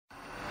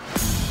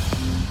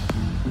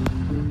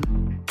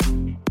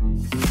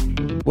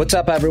What's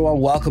up,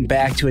 everyone? Welcome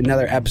back to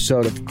another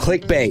episode of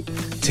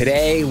Clickbait.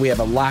 Today, we have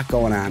a lot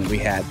going on. We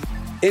had,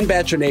 in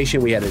Bachelor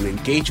Nation, we had an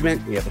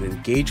engagement. We have an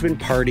engagement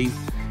party.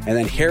 And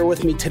then here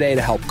with me today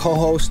to help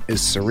co-host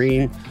is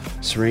Serene.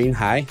 Serene,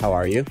 hi. How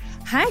are you?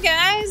 Hi,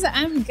 guys.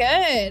 I'm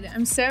good.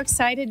 I'm so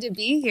excited to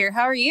be here.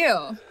 How are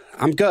you?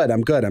 I'm good.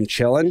 I'm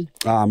chilling.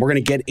 We're going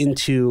to get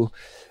into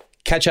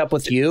catch up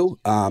with you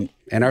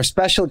and our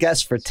special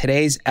guest for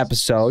today's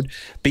episode.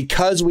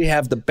 Because we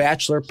have The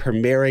Bachelor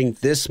premiering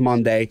this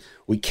Monday,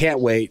 we can't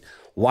wait.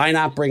 Why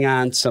not bring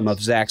on some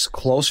of Zach's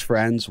close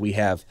friends? We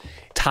have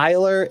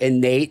Tyler and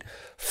Nate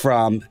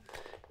from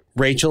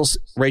Rachel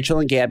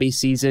and Gabby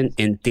season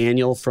and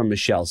Daniel from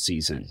Michelle's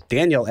season.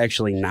 Daniel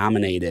actually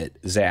nominated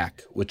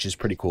Zach, which is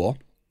pretty cool.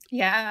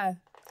 Yeah.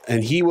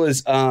 And he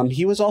was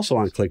also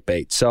on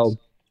Clickbait. So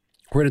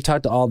we're going to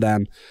talk to all of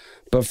them.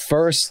 But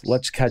first,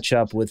 let's catch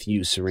up with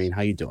you, Serene.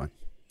 How you doing?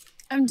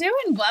 I'm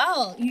doing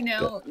well.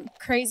 Good.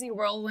 Crazy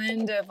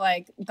whirlwind of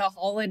like the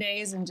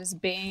holidays and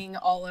just being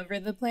all over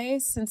the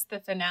place since the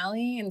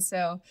finale. And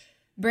so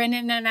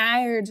Brendan and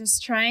I are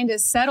just trying to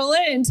settle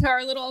into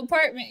our little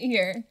apartment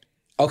here.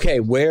 Okay,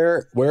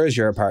 where is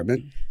your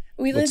apartment?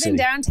 We live in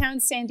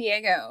downtown San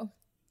Diego.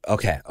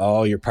 Okay.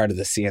 Oh, you're part of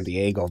the San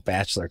Diego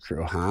Bachelor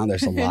crew, huh?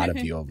 There's a lot of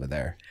you over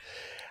there.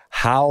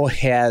 How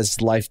has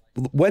life...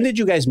 When did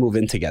you guys move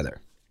in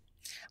together?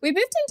 We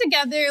moved in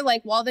together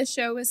like while the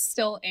show was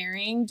still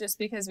airing just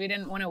because we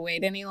didn't want to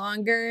wait any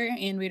longer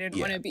and we didn't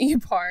want to be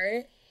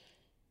apart.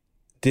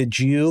 Did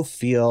you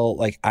feel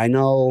like... I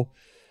know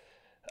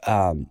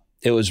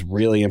it was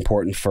really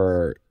important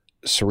for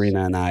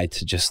Serena and I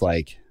to just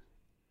like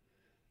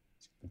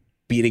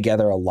be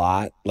together a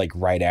lot like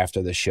right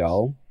after the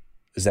show.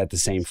 Is that the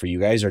same for you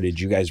guys, or did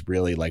you guys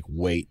really like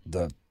wait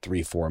the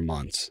 3-4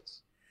 months?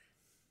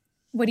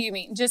 What do you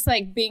mean? Just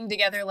like being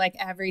together like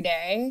every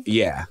day?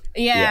 Yeah.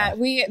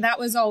 That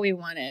was all we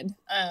wanted.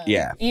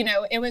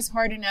 It was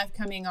hard enough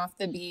coming off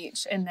the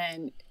beach and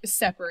then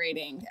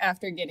separating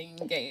after getting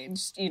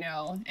engaged,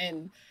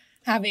 and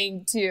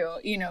having to,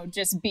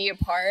 just be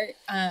apart.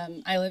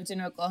 I lived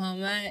in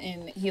Oklahoma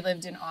and he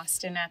lived in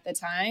Austin at the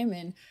time,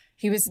 and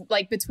he was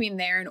like between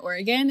there and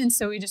Oregon. And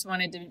so we just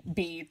wanted to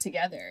be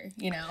together,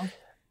 be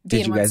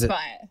in one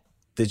spot.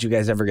 Did you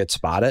guys ever get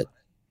spotted?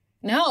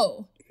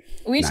 No.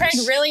 We tried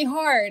really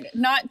hard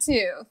not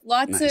to.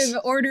 Lots Nice.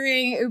 of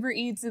ordering Uber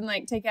Eats and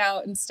like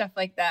takeout and stuff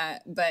like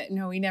that. But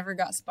no, we never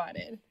got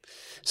spotted.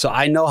 So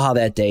I know how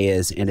that day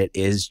is, and it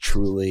is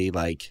truly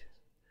like,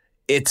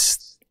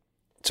 it's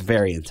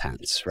very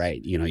intense,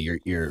 right?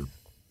 You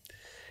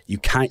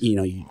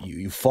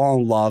fall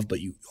in love, but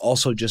you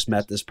also just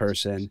met this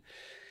person.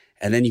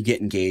 And then you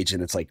get engaged,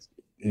 and it's like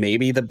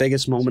maybe the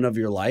biggest moment of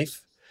your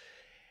life.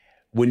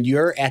 When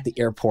you're at the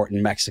airport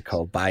in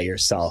Mexico by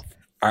yourself,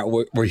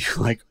 were you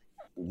like,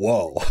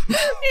 whoa,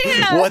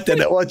 Yeah.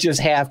 what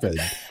just happened?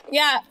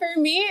 Yeah, for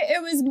me,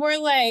 it was more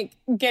like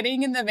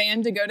getting in the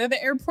van to go to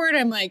the airport.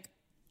 I'm like,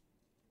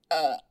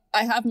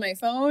 I have my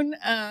phone.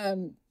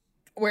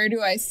 Where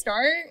do I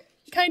start?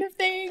 Kind of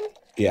thing.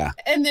 Yeah.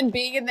 And then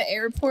being in the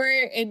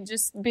airport and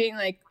just being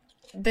like,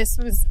 this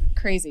was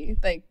crazy.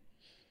 Like,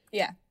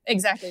 yeah.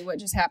 Exactly what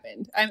just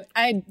happened.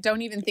 I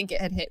don't even think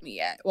it had hit me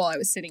yet while I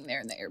was sitting there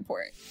in the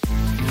airport.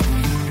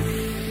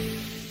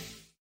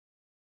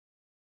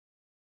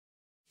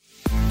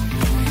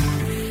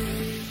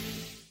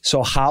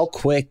 So how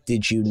quick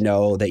did you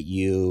know that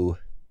you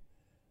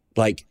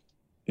like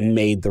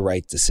made the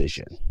right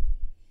decision?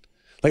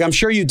 Like, I'm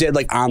sure you did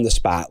like on the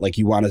spot, like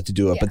you wanted to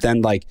do it. Yeah. But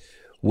then like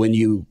when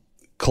you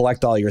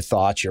collect all your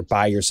thoughts, you're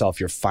by yourself,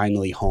 you're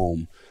finally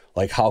home.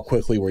 Like how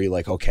quickly were you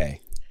like, okay?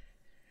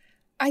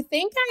 I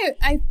think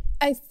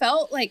I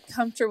felt like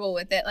comfortable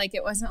with it. Like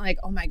it wasn't like,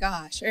 oh my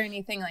gosh, or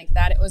anything like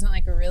that. It wasn't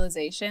like a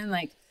realization.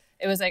 Like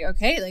it was like,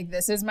 okay, like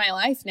this is my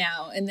life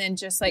now. And then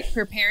just like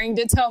preparing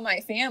to tell my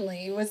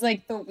family was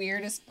like the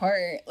weirdest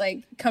part,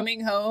 like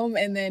coming home.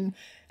 And then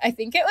I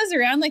think it was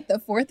around like the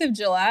 4th of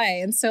July.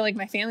 And so like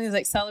my family was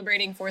like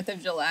celebrating 4th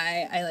of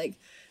July. I like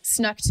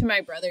snuck to my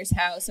brother's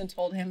house and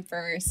told him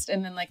first.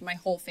 And then like my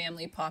whole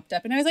family popped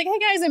up and I was like, hey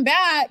guys, I'm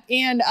back.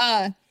 And,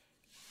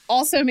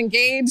 also, I'm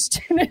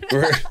engaged.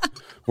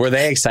 Were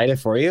they excited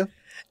for you?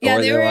 Yeah,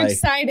 they were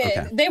excited.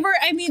 Okay. They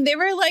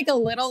were like a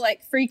little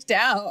like freaked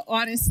out,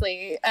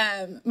 honestly.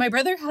 My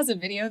brother has a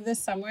video of this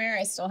somewhere.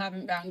 I still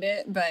haven't found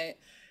it, but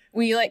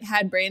we like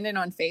had Brandon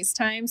on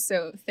FaceTime.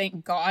 So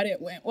thank God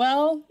it went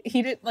well.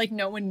 He did like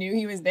no one knew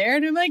he was there.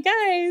 And I'm like,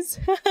 guys.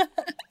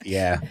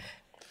 Yeah.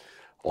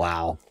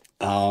 Wow.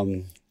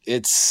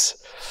 It's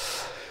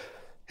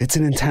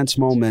an intense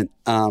moment.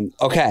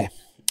 Okay.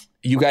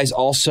 You guys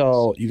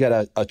also, you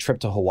got a trip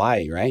to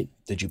Hawaii, right?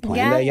 Did you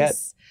plan that yet?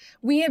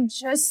 We have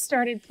just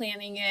started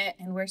planning it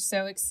and we're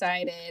so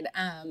excited.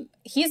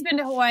 He's been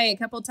to Hawaii a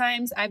couple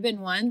times. I've been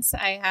once.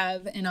 I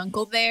have an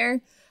uncle there,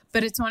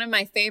 but it's one of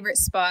my favorite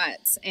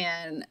spots.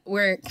 And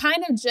we're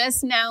kind of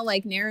just now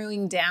like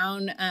narrowing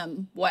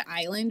down what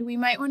island we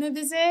might want to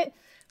visit,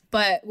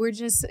 but we're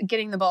just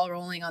getting the ball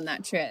rolling on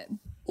that trip.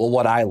 Well,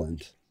 what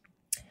island?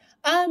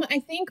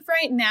 I think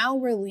right now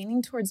we're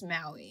leaning towards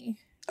Maui.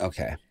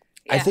 Okay.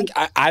 Yeah. I think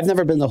I've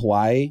never been to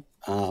Hawaii.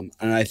 And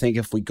I think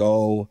if we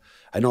go,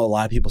 I know a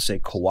lot of people say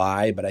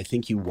Kauai, but I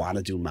think you want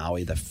to do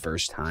Maui the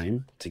first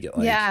time to get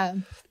like, Yeah.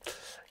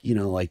 you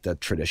know, like the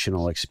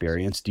traditional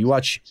experience. Do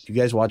you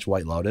guys watch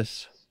White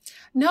Lotus?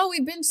 No,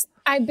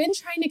 I've been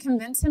trying to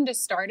convince him to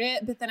start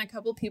it, but then a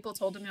couple people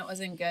told him it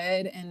wasn't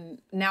good, and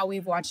now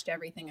we've watched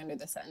everything under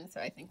the sun, so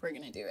I think we're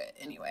gonna do it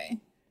anyway.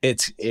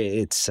 It's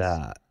good.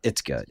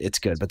 It's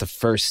good. But the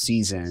first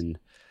season,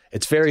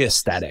 it's very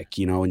aesthetic,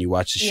 you know, when you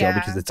watch the show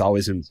because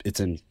it's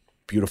in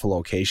beautiful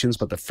locations,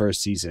 but the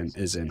first season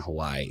is in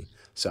Hawaii.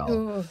 So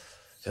Ooh.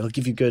 it'll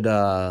give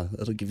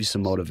you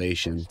some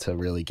motivation to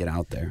really get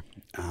out there.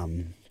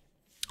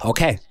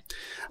 Okay.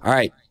 All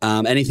right.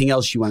 Anything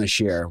else you want to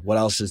share? What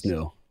else is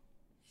new?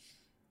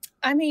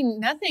 I mean,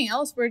 nothing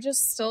else. We're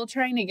just still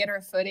trying to get our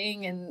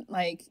footing and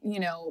like, you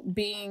know,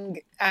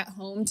 being at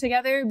home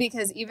together,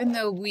 because even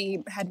though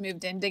we had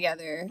moved in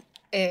together,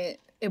 it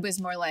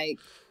was more like,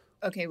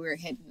 okay, we were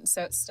hidden.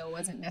 So it still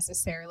wasn't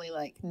necessarily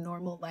like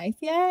normal life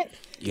yet.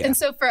 Yeah. And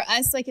so for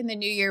us, like in the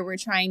new year, we're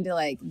trying to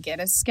like get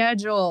a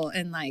schedule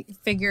and like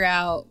figure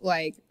out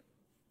like,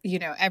 you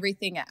know,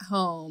 everything at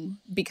home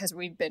because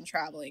we've been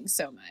traveling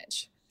so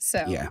much.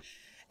 So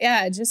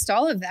yeah, just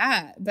all of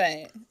that.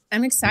 But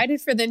I'm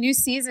excited for the new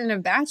season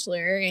of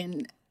Bachelor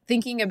and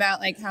thinking about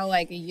like how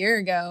like a year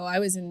ago I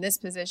was in this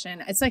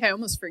position. It's like I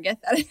almost forget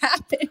that it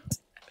happened.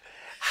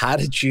 How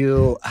did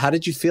you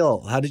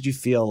feel? How did you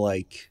feel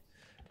like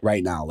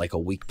right now, like a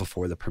week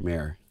before the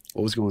premiere?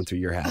 What was going through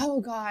your head?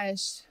 Oh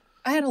gosh.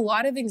 I had a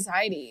lot of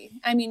anxiety.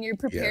 I mean, you're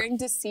preparing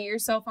to see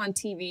yourself on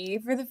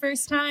TV for the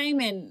first time.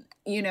 And,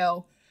 you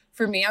know,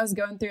 for me, I was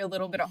going through a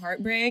little bit of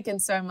heartbreak.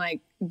 And so I'm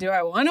like, do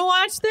I want to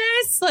watch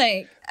this?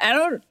 Like, I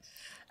don't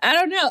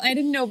know. I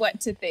didn't know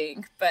what to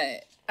think,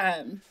 but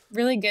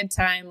really good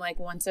time. Like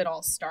once it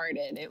all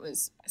started, it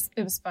was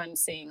fun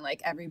seeing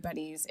like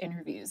everybody's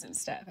interviews and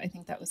stuff. I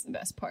think that was the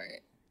best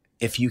part.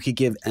 If you could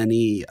give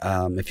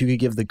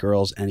the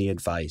girls any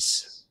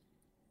advice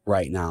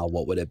right now,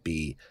 what would it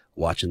be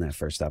watching that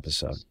first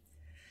episode?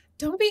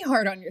 Don't be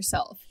hard on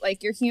yourself.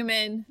 Like you're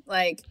human.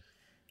 Like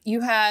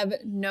you have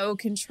no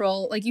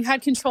control. Like you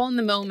had control in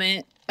the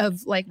moment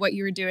of like what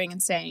you were doing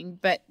and saying,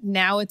 but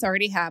now it's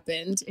already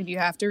happened and you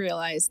have to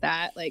realize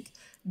that. Like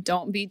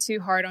don't be too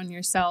hard on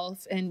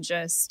yourself and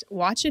just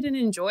watch it and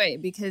enjoy,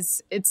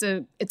 because it's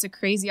a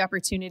crazy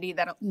opportunity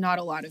that not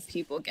a lot of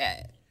people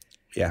get.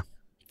 Yeah.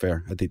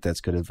 Fair. I think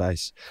that's good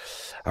advice.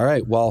 All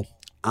right. Well,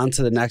 on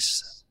to the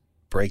next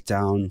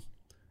breakdown.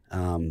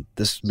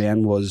 This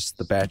man was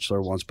the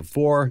Bachelor once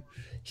before.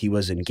 He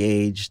was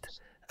engaged,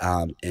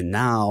 and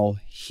now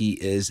he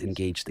is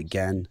engaged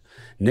again.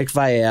 Nick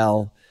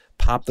Viall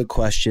popped the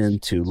question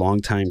to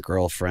longtime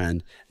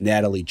girlfriend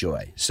Natalie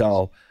Joy.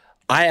 So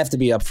I have to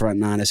be upfront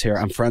and honest here.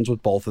 I'm friends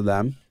with both of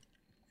them.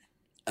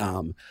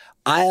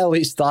 I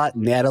always thought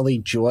Natalie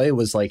Joy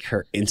was like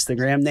her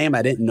Instagram name.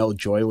 I didn't know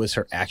Joy was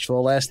her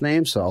actual last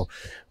name. So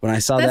when I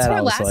saw That's that, her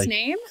I was last like,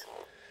 name?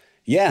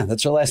 yeah,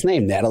 that's her last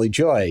name, Natalie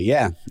Joy.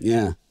 Yeah,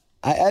 yeah.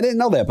 I didn't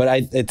know that, but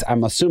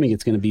I'm assuming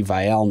it's going to be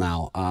Viall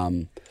now.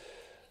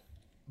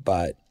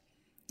 But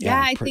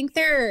yeah, I think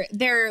their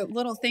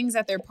little things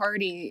at their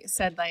party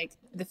said like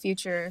the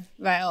future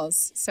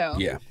Vialls. So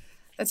yeah,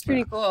 that's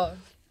pretty cool.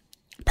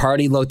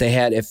 Party look they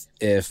had.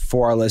 If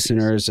for our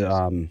listeners,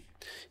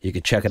 you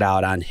could check it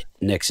out on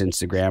Nick's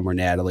Instagram or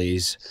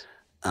Natalie's.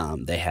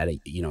 They had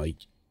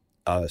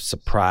a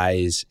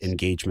surprise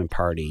engagement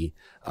party.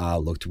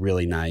 Looked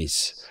really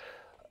nice.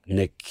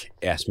 Nick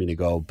asked me to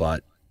go,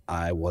 but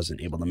I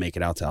wasn't able to make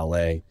it out to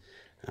LA.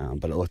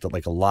 But it looked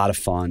like a lot of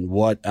fun.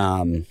 What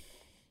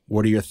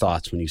are your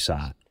thoughts when you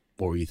saw it?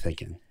 What were you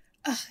thinking?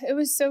 It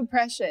was so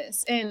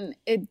precious. And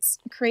it's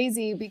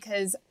crazy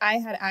because I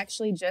had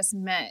actually just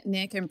met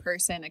Nick in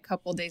person a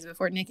couple days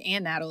before, Nick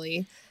and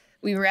Natalie.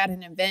 We were at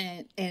an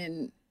event,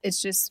 and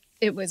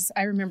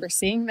I remember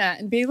seeing that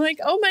and being like,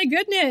 oh my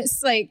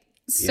goodness, like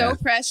so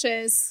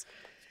precious.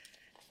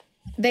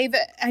 They've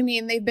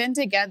been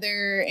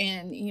together,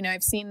 and, you know,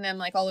 I've seen them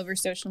like all over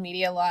social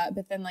media a lot,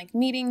 but then like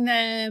meeting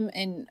them,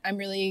 and I'm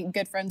really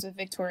good friends with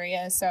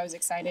Victoria. So I was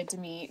excited to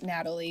meet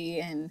Natalie,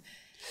 and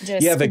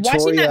just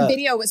watching that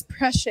video was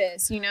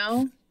precious, you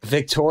know?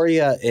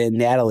 Victoria and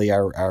Natalie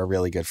are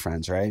really good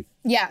friends, right?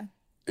 Yeah.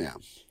 Yeah.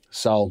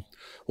 So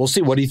we'll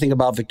see. What do you think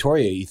about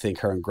Victoria? You think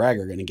her and Greg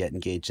are going to get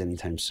engaged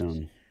anytime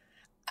soon?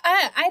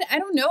 I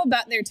don't know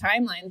about their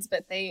timelines,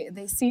 but they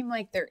seem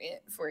like they're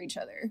it for each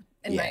other,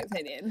 in my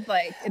opinion.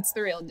 Like, it's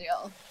the real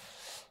deal.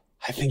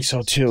 I think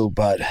so too,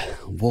 but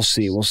we'll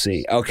see. We'll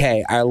see.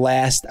 Okay, our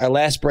last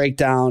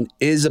breakdown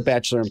is a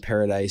Bachelor in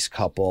Paradise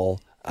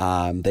couple.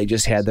 They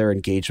just had their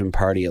engagement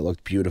party. It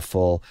looked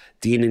beautiful.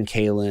 Dean and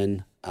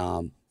Caelynn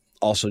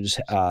also just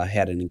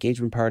had an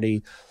engagement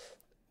party.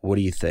 What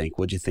do you think?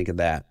 What'd you think of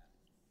that?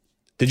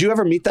 Did you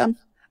ever meet them?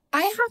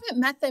 I haven't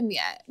met them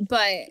yet,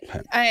 but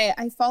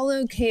I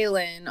follow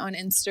Caelynn on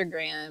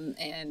Instagram,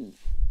 and,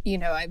 you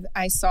know,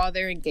 I saw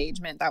their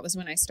engagement. That was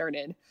when I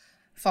started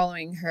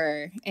following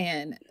her,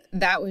 and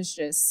that was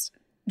just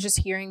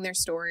hearing their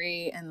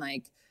story and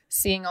like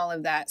seeing all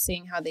of that,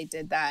 seeing how they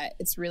did that,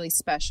 it's really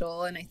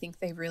special. And I think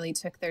they really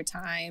took their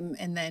time.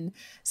 And then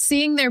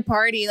seeing their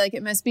party, like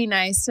it must be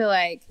nice to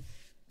like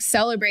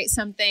celebrate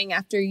something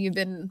after you've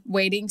been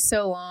waiting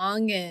so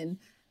long. And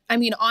I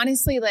mean,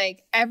 honestly,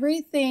 like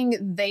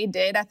everything they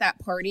did at that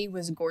party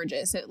was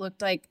gorgeous. It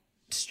looked like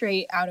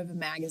straight out of a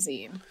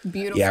magazine.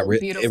 Beautiful,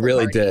 beautiful. It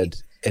really party.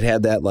 did. It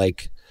had that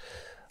like,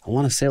 I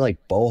want to say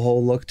like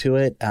boho look to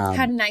it.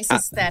 Had a nice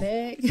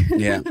aesthetic.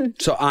 Yeah.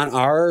 So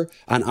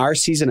on our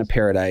season of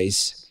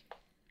Paradise,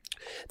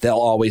 they'll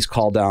always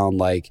call down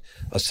like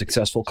a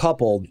successful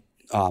couple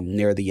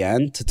near the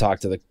end to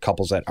talk to the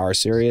couples that are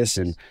serious.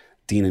 And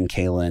Dean and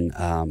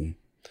Kaylin,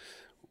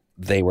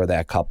 they were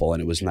that couple,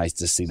 and it was nice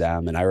to see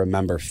them. And I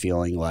remember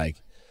feeling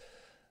like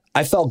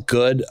I felt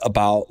good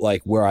about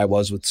like where I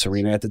was with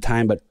Serena at the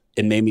time, but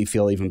it made me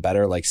feel even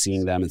better, like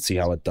seeing them and see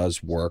how it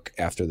does work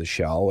after the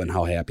show and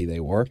how happy they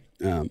were.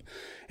 And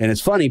it's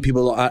funny,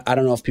 people, I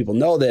don't know if people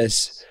know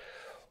this,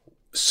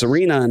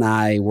 Serena and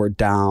I were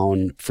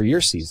down for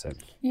your season.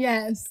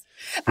 Yes.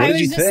 What I did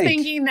was you just think?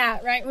 thinking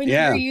that right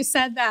whenever you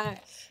said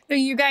that. So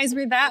you guys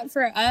were that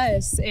for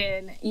us.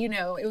 And, you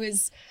know,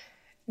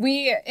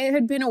 it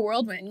had been a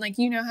whirlwind. Like,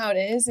 you know how it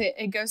is.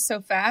 It goes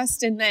so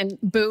fast. And then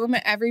boom,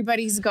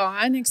 everybody's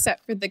gone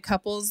except for the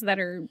couples that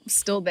are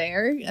still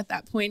there. At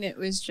that point, it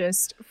was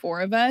just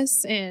 4 of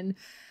us. And,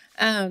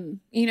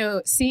 you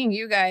know, seeing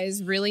you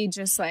guys really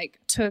just like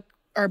took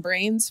our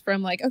brains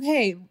from like,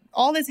 okay,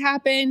 all this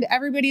happened.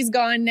 Everybody's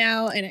gone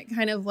now. And it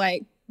kind of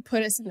like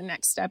put us in the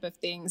next step of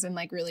things and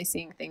like really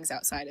seeing things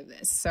outside of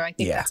this. So I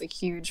think that's a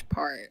huge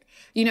part,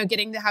 you know,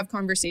 getting to have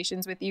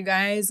conversations with you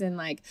guys and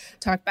like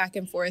talk back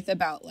and forth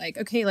about like,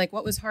 okay, like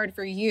what was hard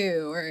for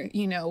you, or,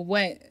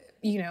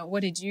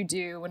 what did you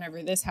do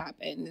whenever this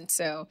happened? And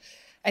so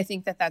I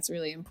think that that's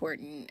really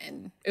important.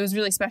 And it was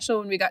really special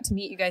when we got to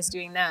meet you guys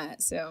doing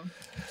that. So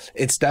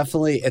it's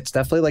definitely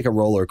like a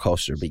roller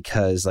coaster,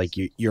 because like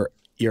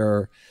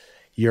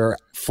you're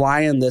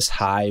flying this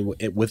high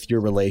with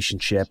your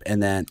relationship,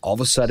 and then all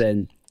of a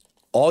sudden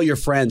all your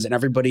friends and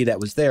everybody that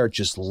was there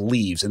just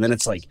leaves, and then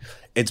it's like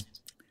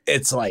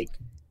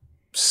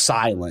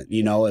silent,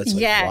 you know. It's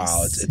like,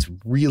 wow, it's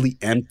really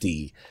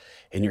empty,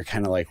 and you're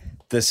kind of like,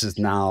 this is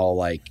now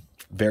like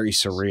very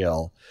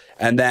surreal.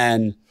 And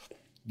then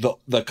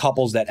the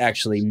couples that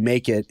actually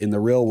make it in the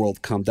real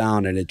world come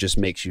down, and it just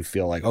makes you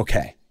feel like,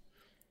 okay,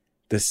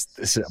 this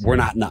we're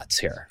not nuts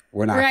here.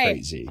 We're not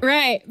crazy.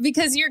 Right.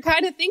 Because you're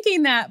kind of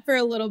thinking that for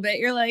a little bit.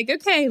 You're like,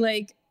 okay,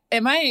 like,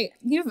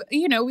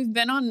 we've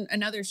been on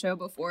another show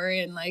before,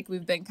 and like,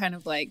 we've been kind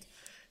of like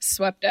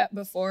swept up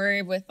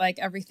before with like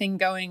everything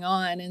going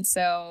on. And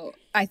so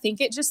I think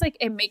it just like,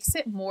 it makes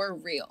it more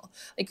real.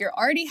 Like you're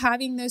already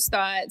having those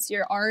thoughts.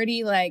 You're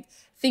already like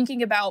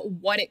thinking about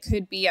what it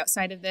could be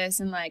outside of this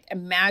and like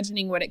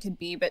imagining what it could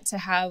be. But to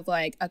have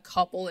like a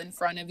couple in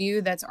front of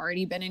you that's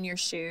already been in your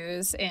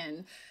shoes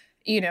and,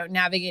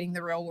 navigating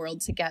the real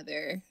world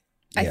together.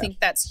 I think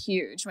that's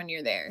huge when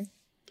you're there.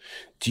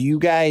 Do you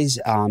guys,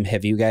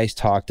 have you guys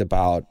talked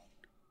about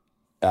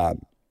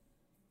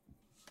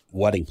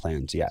wedding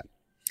plans yet?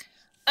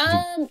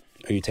 Are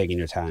you taking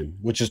your time?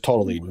 Which is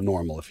totally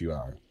normal if you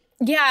are.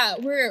 Yeah,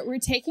 we're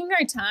taking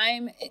our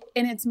time,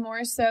 and it's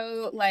more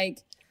so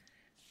like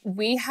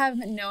we have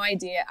no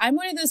idea. I'm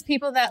one of those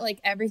people that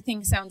like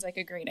everything sounds like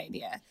a great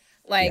idea.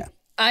 Like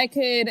I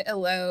could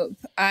elope.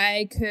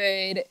 I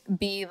could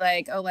be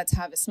like, oh, let's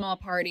have a small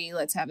party.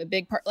 Let's have a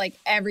big party. Like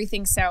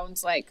everything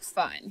sounds like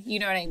fun. You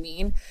know what I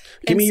mean?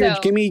 Give me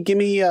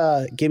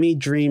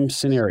dream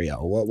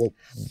scenario. What do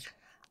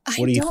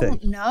you think? I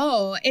don't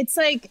know. It's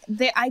like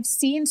I've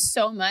seen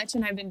so much,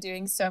 and I've been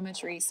doing so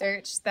much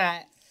research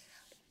that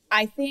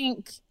I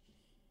think,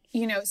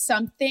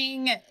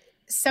 something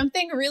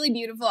really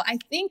beautiful. I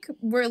think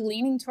we're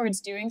leaning towards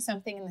doing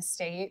something in the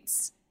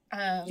States.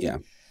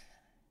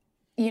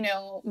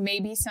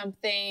 Maybe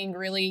something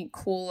really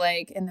cool,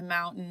 like in the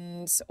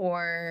mountains,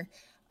 or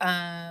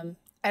I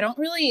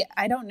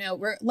don't know.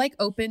 We're like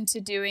open to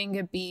doing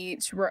a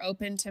beach. We're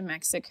open to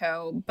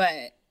Mexico,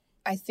 but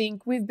I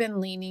think we've been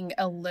leaning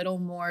a little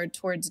more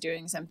towards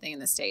doing something in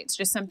the States,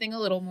 just something a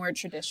little more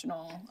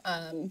traditional.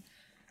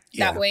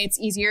 That way it's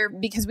easier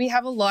because we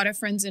have a lot of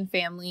friends and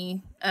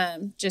family,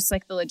 just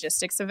like the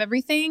logistics of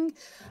everything.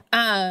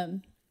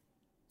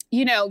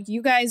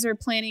 You guys are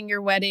planning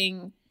your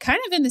wedding kind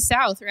of in the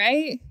South,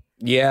 right?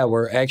 Yeah,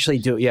 we're actually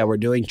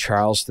doing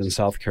Charleston,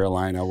 South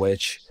Carolina,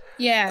 which,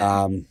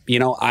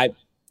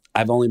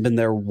 I've only been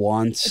there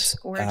once. It's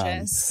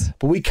gorgeous.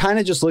 But we kind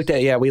of just looked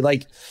at,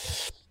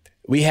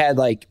 we had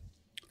like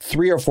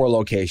 3 or 4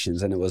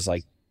 locations, and it was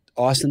like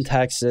Austin,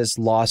 Texas,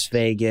 Las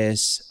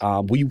Vegas.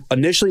 We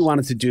initially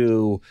wanted to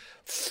do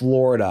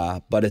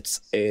Florida, but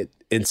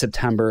in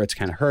September, it's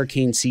kind of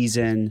hurricane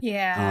season.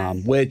 Yeah.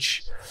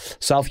 Which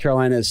South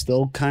Carolina is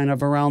still kind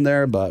of around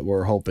there, but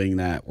we're hoping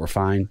that we're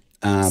fine.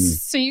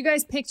 So you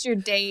guys picked your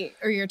date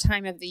or your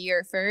time of the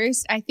year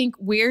first. I think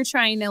we're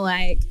trying to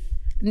like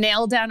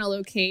nail down a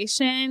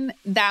location.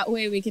 That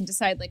way we can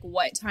decide like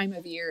what time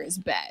of year is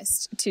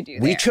best to do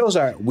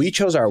there. We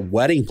chose our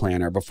wedding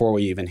planner before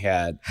we even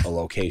had a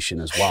location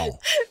as well.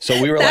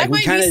 So we were that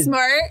like, might be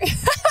smart.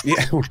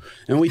 Yeah,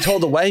 and we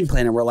told the wedding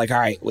planner, we're like, all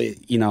right,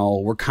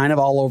 we're kind of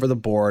all over the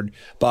board,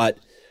 but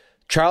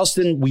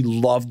Charleston, we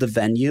love the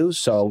venue.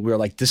 So we were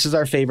like, this is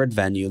our favorite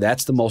venue.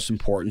 That's the most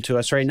important to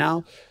us right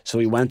now. So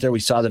we went there, we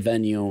saw the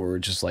venue, and we were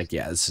just like,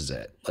 yeah, this is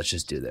it. Let's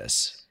just do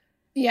this.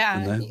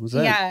 Yeah.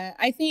 Yeah.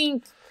 I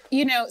think,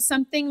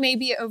 something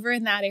maybe over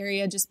in that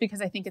area just because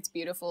I think it's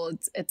beautiful.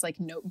 It's like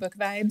Notebook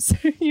vibes.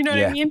 You know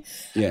what I mean?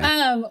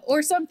 Yeah.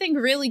 Or something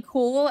really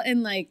cool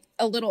and like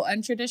a little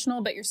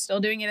untraditional, but you're still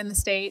doing it in the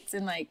States.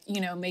 And like,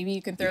 maybe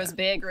you can throw as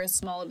big or as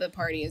small of a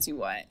party as you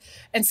want.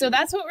 And so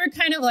that's what we're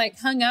kind of like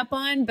hung up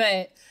on.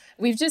 But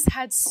we've just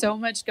had so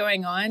much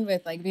going on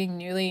with like being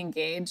newly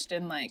engaged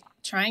and like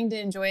trying to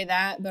enjoy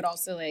that, but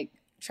also like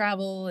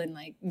travel and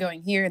like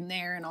going here and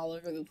there and all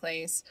over the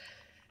place.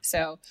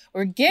 So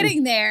we're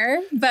getting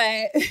there,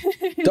 but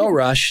don't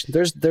rush.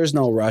 There's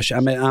no rush.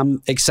 I mean,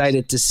 I'm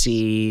excited to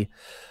see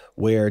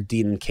where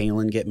Dean and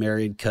Kaylin get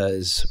married,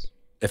 because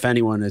if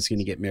anyone is going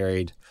to get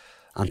married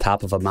on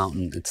top of a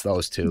mountain, it's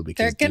those two,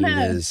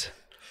 because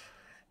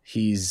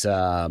he's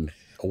a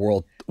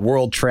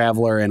world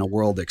traveler and a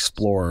world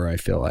explorer, I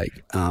feel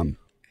like.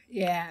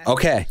 Yeah.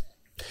 Okay.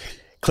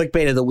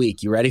 Clickbait of the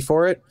week. You ready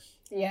for it?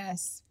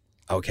 Yes.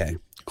 Okay.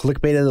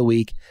 Clickbait of the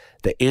week.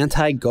 The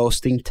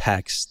anti-ghosting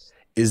text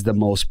is the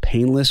most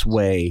painless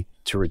way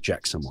to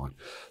reject someone.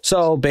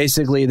 So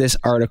basically this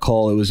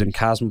article, it was in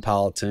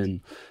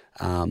Cosmopolitan,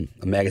 a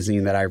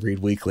magazine that I read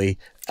weekly.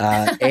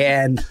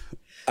 And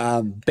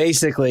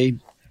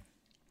basically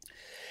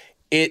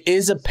it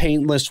is a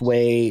painless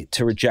way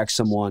to reject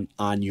someone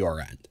on your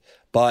end.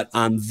 But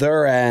on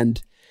their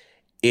end,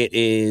 it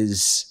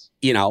is,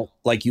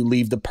 like you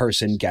leave the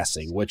person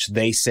guessing, which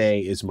they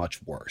say is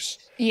much worse.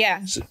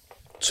 Yeah.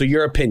 So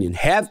your opinion.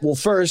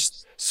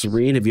 First,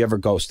 Serene, have you ever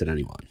ghosted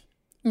anyone?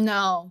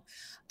 No.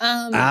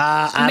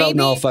 I don't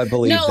know if I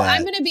believe that. No,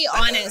 I'm going to be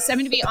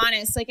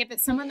honest. Like if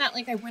it's someone that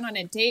like I went on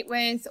a date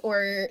with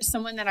or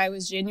someone that I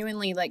was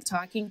genuinely like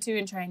talking to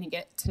and trying to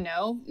get to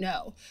know,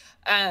 no.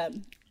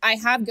 I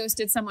have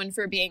ghosted someone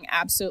for being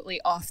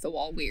absolutely off the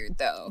wall weird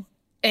though.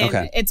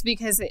 And it's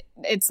because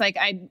it's like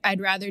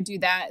I'd rather do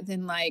that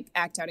than like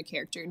act out a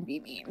character and be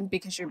mean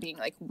because you're being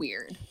like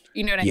weird.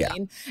 You know what I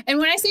mean? And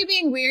when I say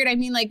being weird, I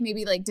mean like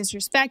maybe like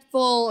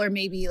disrespectful or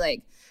maybe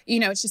like,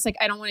 it's just like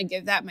I don't want to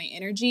give that my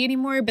energy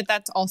anymore. But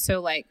that's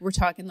also like we're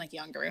talking like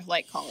younger,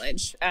 like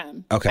college. I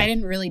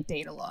didn't really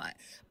date a lot,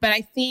 but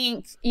I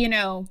think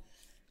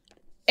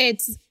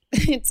it's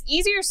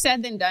easier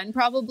said than done.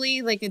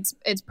 Probably like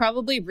it's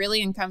probably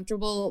really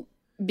uncomfortable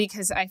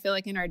because I feel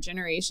like in our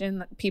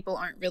generation people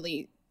aren't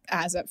really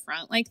as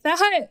upfront like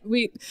that.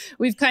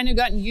 We've kind of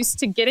gotten used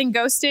to getting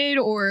ghosted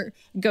or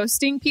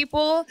ghosting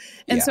people,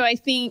 and so I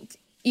think.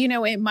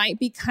 It might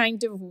be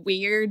kind of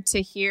weird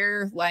to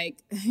hear like,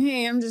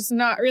 hey, I'm just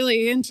not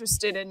really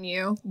interested in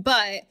you.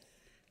 But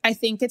I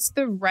think it's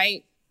the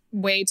right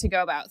way to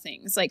go about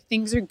things. Like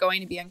things are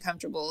going to be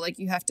uncomfortable. Like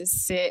you have to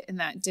sit in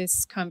that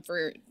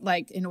discomfort,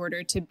 like in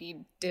order to be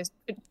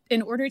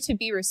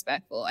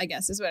respectful, I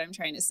guess is what I'm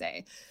trying to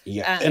say.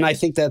 Yeah. And I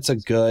think that's a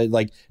good,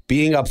 like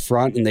being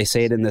upfront, and they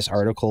say it in this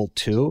article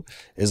too,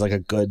 is like a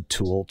good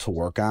tool to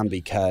work on,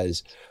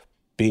 because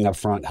being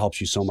upfront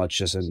helps you so much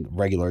just in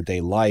regular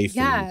day life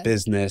and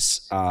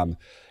business. And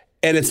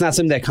it's not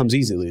something that comes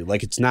easily.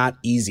 Like it's not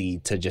easy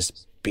to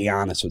just be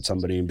honest with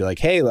somebody and be like,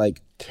 hey, like,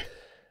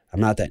 I'm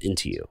not that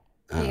into you.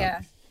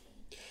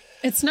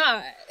 It's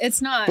not,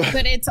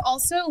 but it's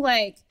also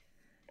like,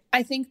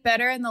 I think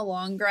better in the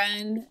long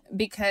run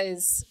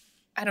because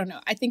I don't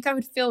know. I think I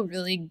would feel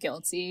really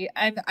guilty.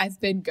 I've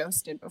been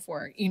ghosted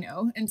before,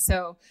 and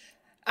so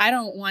I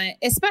don't want,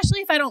 especially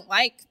if I don't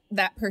like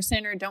that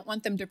person or don't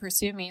want them to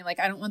pursue me.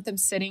 Like I don't want them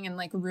sitting and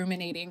like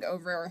ruminating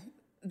over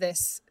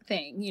this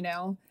thing,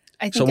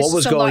 I think. So what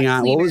was going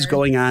on? What was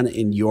going on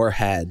in your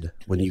head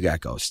when you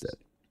got ghosted?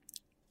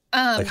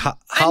 Like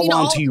how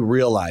long till you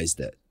realized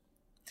it?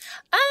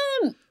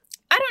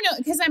 I don't know,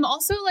 because I'm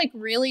also like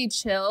really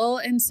chill,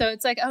 and so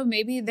it's like, oh,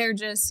 maybe they're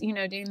just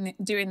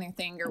doing their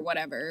thing or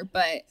whatever.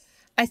 But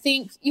I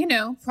think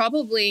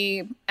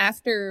probably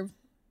after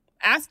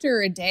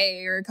a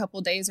day or a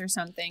couple days or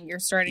something, you're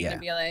starting to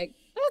be like,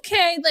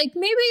 okay, like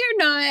maybe you're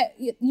not,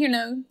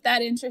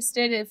 that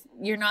interested if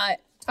you're not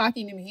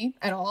talking to me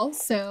at all.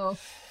 So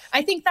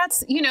I think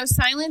that's,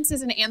 silence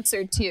is an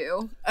answer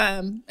too.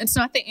 It's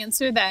not the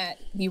answer that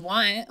you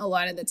want a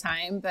lot of the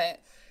time, but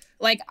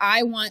like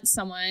I want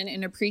someone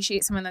and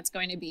appreciate someone that's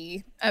going to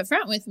be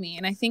upfront with me.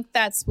 And I think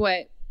that's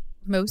what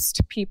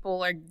most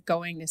people are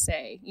going to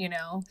say,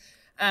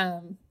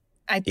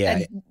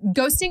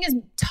 ghosting is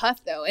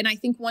tough though. And I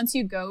think once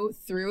you go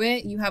through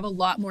it, you have a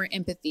lot more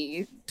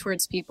empathy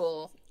towards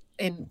people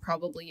and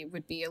probably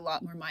would be a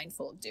lot more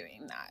mindful of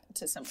doing that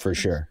to someone. For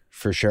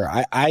sure.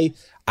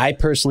 I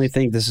personally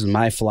think this is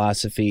my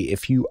philosophy.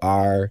 If you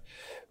are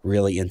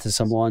really into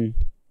someone,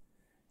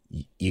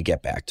 you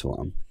get back to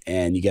them,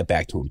 and you get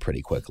back to them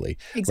pretty quickly.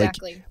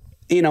 Exactly. Like,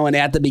 you know, and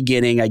at the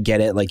beginning, I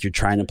get it. Like, you're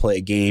trying to play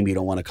a game. You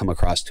don't want to come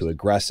across too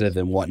aggressive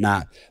and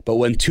whatnot. But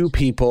when two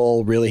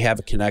people really have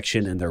a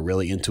connection and they're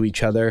really into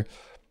each other,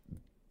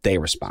 they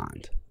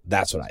respond.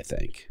 That's what I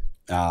think.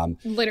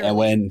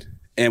 Literally.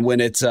 And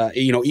when it's,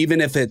 you know, even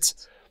if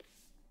it's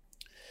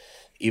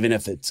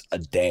a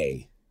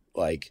day,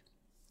 like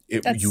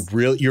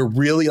you're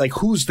really like,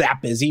 who's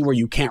that busy where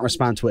you can't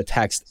respond to a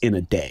text in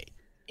a day?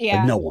 Yeah.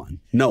 Like, no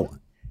one.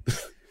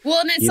 Well,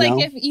 and it's You like,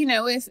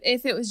 know?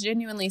 if it was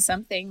genuinely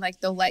something,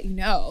 like, they'll let you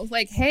know,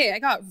 like, hey, I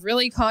got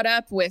really caught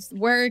up with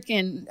work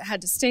and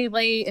had to stay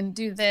late and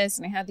do this,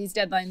 and I had these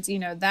deadlines, you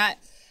know,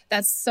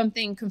 that's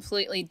something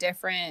completely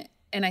different.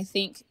 And I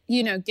think,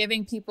 you know,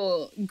 giving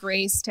people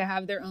grace to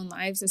have their own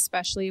lives,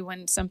 especially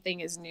when something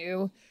is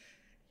new,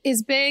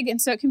 is big.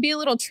 And so it can be a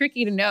little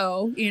tricky to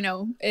know, you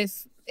know,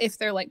 if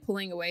they're like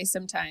pulling away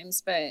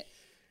sometimes. But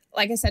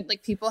like I said,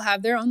 like, people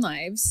have their own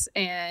lives,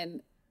 and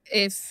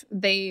if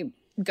they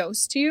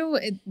ghost you,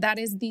 that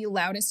is the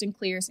loudest and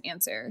clearest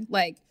answer.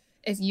 Like,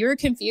 if you're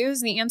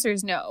confused, the answer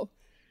is no.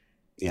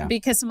 Yeah.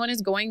 Because someone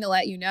is going to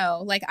let you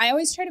know. Like, I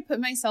always try to put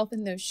myself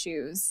in those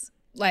shoes.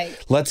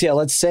 Like, let's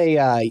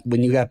say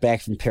when you got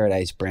back from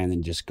Paradise,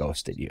 Brandon just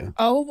ghosted you.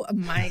 oh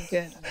my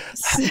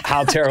goodness.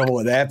 How terrible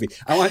would that be?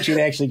 I want you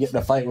to actually get in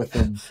a fight with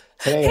him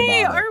today.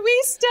 Hey, about it. are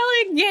we still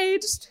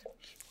engaged?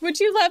 Would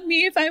you love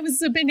me if I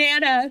was a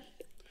banana?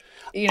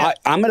 You know,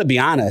 I'm going to be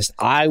honest.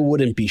 I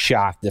wouldn't be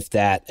shocked if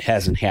that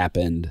hasn't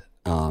happened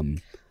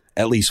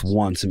at least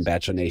once in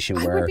Bachelor Nation,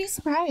 I where would be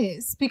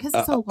surprised because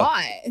it's a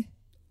lot.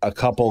 a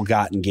couple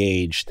got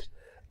engaged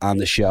on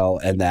the show,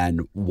 and then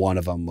one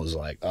of them was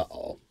like,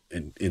 "Uh-oh,"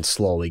 and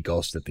slowly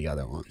ghosted the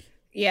other one.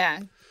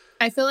 Yeah.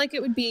 I feel like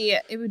it would be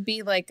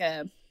like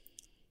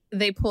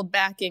they pulled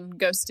back and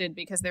ghosted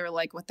because they were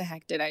like, what the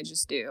heck did I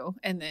just do?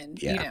 And then,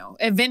 you know,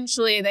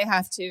 eventually they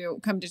have to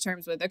come to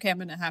terms with, okay, I'm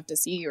going to have to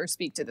see or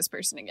speak to this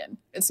person again.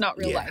 It's not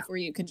real life where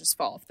you can just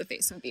fall off the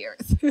face of the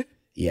earth.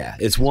 Yeah.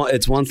 It's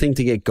one thing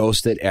to get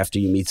ghosted after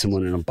you meet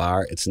someone in a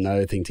bar. It's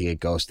another thing to get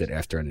ghosted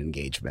after an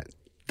engagement.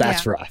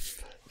 That's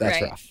rough.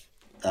 That's rough.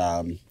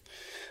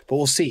 But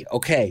we'll see.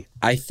 Okay.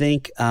 I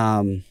think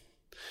that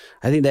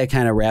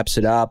kind of wraps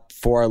it up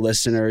for our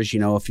listeners.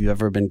 You know, if you've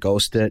ever been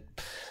ghosted,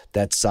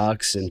 that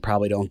sucks, and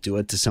probably don't do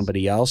it to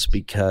somebody else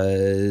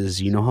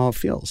because you know how it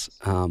feels.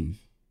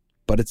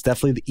 But it's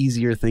definitely the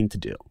easier thing to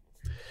do.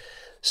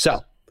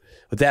 So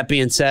with that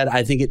being said,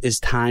 I think it is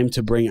time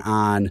to bring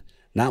on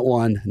not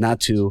one,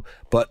 not two,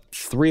 but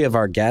three of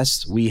our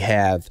guests. We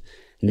have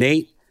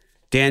Nate,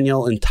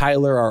 Daniel, and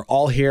Tyler are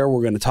all here.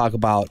 We're going to talk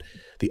about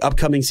the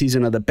upcoming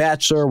season of The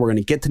Bachelor. We're going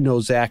to get to know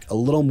Zach a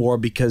little more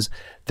because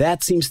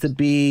that seems to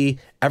be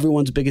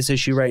everyone's biggest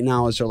issue right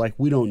now is they're like,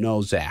 we don't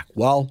know Zach.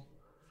 Well,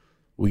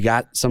 we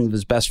got some of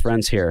his best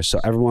friends here. So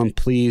everyone,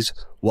 please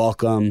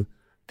welcome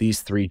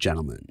these three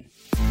gentlemen.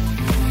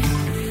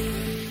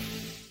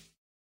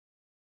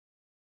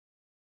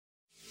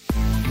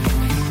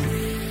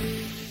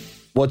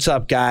 What's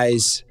up,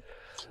 guys?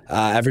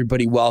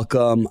 Everybody,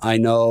 welcome. I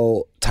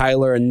know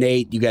Tyler and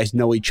Nate, you guys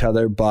know each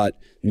other, but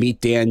meet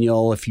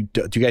Daniel. Do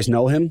you guys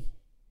know him?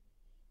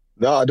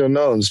 No, I don't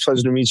know. It's a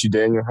pleasure to meet you,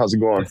 Daniel. How's it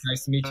going? It's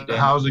nice to meet you, Daniel.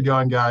 How's it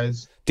going,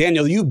 guys?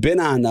 Daniel, you've been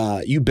on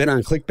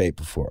Clickbait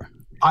before.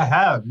 I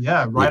have,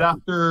 yeah. Right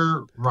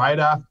after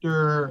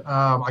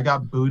I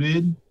got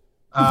booted.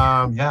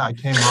 I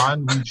came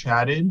on, we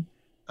chatted.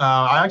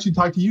 I actually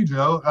talked to you,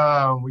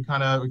 Joe. We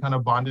kind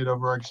of bonded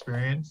over our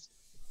experience.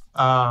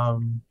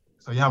 I'm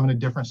in a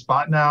different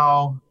spot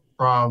now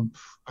from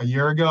a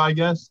year ago, I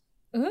guess.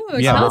 Ooh,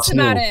 tell us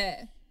about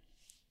it.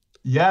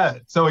 Yeah.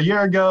 So a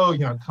year ago,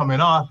 coming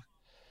off,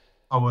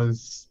 I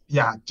was,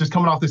 just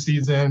coming off the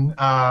season.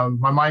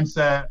 My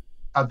mindset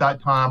at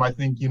that time, I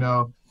think,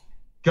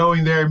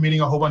 going there,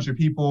 meeting a whole bunch of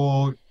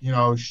people,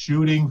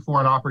 shooting for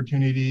an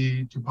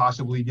opportunity to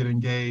possibly get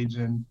engaged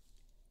and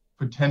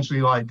potentially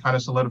like kind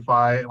of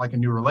solidify like a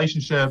new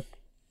relationship,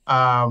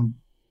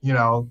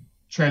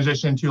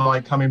 transition to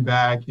like coming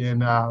back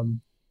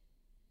and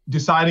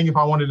deciding if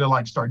I wanted to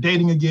like start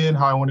dating again,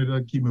 how I wanted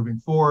to keep moving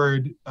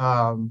forward.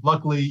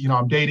 Luckily,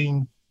 I'm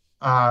dating.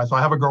 So I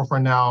have a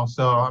girlfriend now.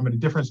 So I'm in a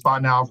different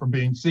spot now from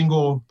being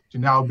single to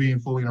now being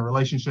fully in a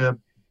relationship.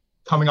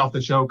 Coming off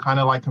the show, kind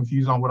of like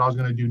confused on what I was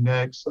going to do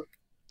next.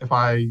 If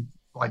I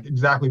like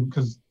exactly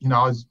because, I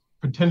was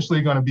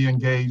potentially going to be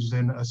engaged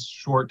in a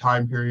short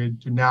time period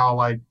to now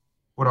like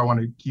what I want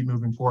to keep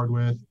moving forward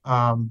with.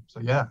 I'm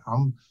a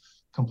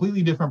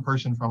completely different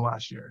person from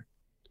last year.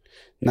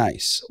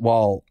 Nice.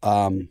 Well,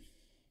 I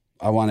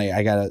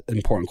got an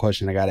important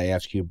question I got to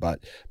ask you,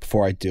 but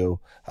before I do,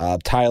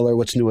 Tyler,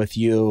 what's new with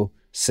you?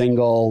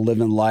 Single,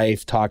 living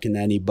life, talking to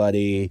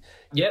anybody?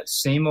 Yeah,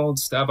 same old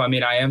stuff. I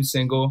mean, I am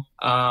single.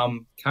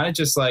 Kind of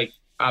just like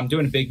I'm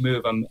doing a big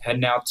move. I'm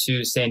heading out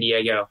to San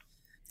Diego.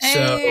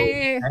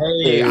 Hey.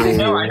 I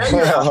know.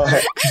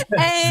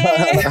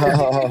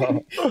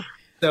 Hey.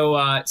 So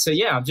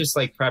I'm just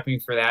like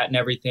prepping for that and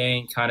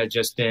everything. Kind of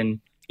just been,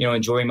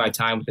 enjoying my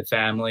time with the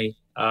family.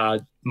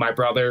 My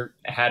brother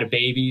had a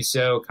baby,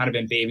 so kind of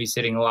been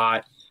babysitting a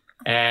lot.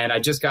 And I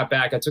just got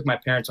back. I took my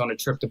parents on a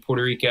trip to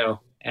Puerto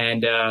Rico,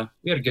 and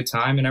we had a good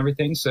time and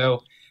everything.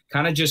 So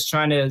kind of just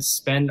trying to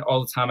spend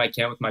all the time I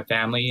can with my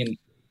family and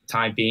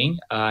time being,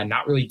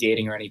 not really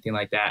dating or anything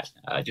like that.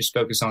 Just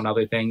focus on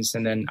other things.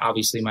 And then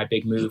obviously my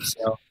big move.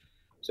 So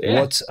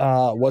yeah.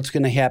 What's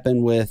going to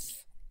happen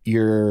with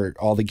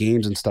all the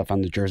games and stuff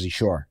on the Jersey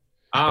Shore?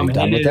 I'm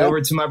handing it over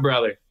to my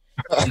brother.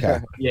 Okay.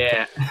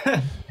 Yeah.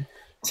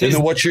 And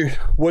then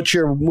what's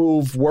your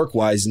move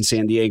work-wise in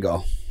San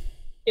Diego?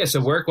 Yeah,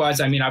 so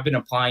work-wise, I mean, I've been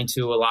applying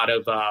to a lot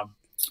of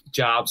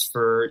jobs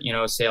for,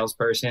 a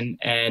salesperson.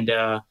 And,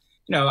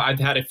 I've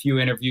had a few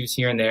interviews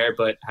here and there,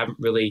 but haven't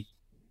really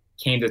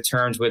came to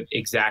terms with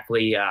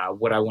exactly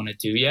what I want to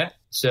do yet.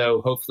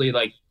 So hopefully,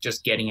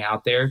 just getting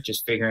out there,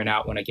 just figuring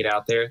out when I get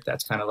out there,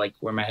 that's kind of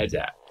where my head's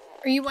at.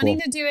 Are you wanting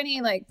to do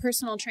any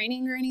personal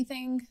training or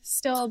anything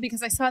still?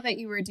 Because I saw that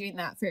you were doing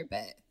that for a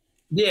bit.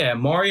 Yeah,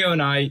 Mario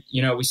and I,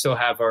 we still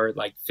have our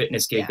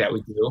fitness gig that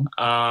we do.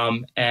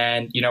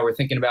 And, we're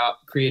thinking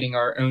about creating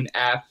our own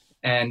app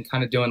and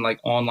kind of doing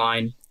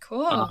online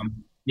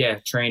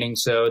training.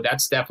 So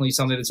that's definitely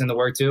something that's in the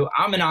work too.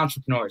 I'm an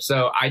entrepreneur,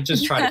 so I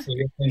just try to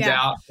figure things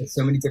out. There's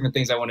so many different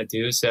things I want to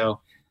do. So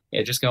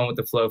yeah, just going with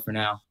the flow for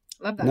now.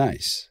 Love that.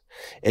 Nice.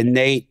 And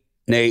Nate,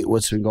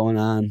 what's been going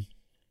on?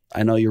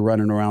 I know you're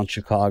running around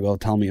Chicago.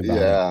 Tell me about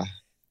it.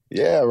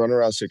 Yeah, running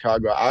around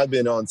Chicago. I've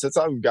been since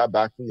I got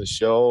back from the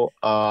show,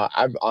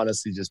 I've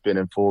honestly just been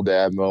in full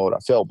dad mode. I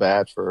felt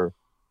bad for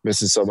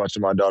missing so much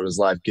of my daughter's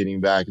life getting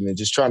back and then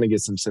just trying to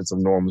get some sense of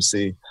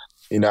normalcy.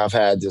 I've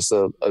had just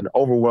an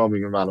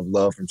overwhelming amount of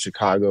love from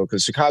Chicago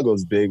because Chicago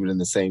is big, but in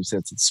the same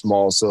sense, it's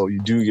small. So you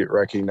do get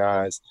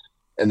recognized.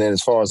 And then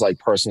as far as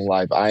personal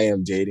life, I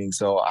am dating.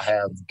 So I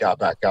have got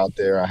back out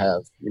there. I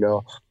have,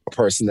 a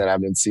person that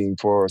I've been seeing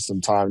for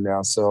some time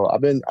now. So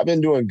I've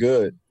been doing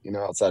good,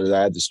 outside of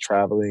that, just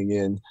traveling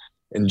and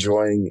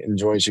enjoying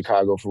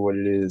Chicago for what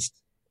it is.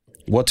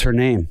 What's her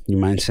name? You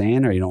mind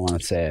saying, or you don't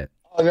want to say it?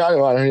 Oh,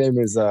 no, her name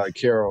is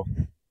Carol.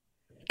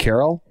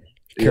 Carol?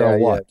 Carol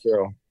what?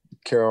 Yeah,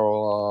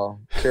 Carol.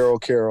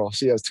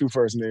 She has two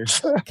first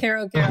names.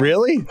 Carol.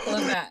 Really?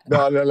 Love that. No.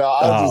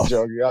 I was just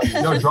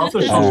joking. No, drop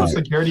the social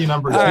security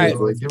number. All right.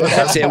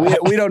 That's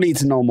it. We don't need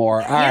to know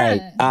more. All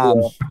right.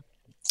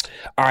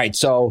 All right.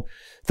 So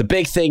the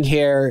big thing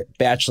here,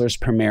 Bachelor's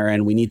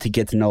premiering, we need to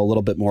get to know a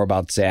little bit more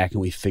about Zach,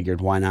 and we figured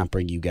why not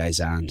bring you guys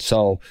on.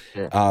 So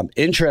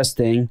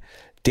interesting.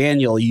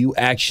 Daniel, you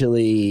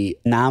actually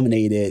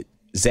nominated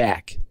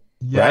Zach,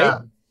 right?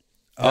 Yeah,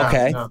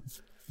 okay. No.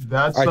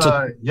 That's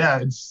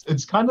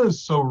it's kind of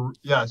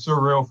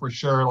surreal for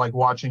sure.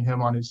 Watching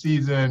him on his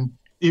season,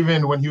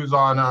 even when he was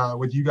on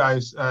with you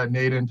guys,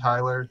 Nate and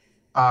Tyler.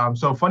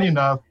 So funny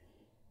enough,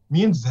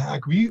 me and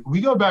Zach, we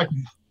go back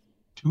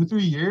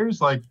 2-3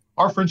 years.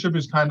 Our friendship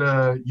is kind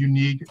of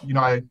unique.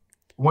 I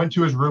went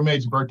to his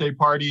roommate's birthday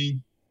party.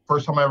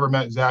 First time I ever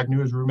met Zach, knew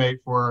his roommate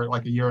for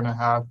a year and a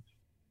half.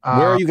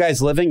 Where are you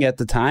guys living at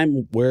the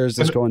time? Where is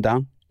this going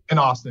down? In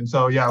Austin.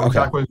 So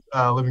Zach was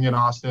living in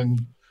Austin.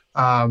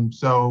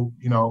 So,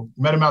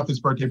 met him at this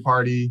birthday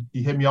party.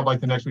 He hit me up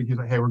the next week. He's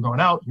like, hey, we're going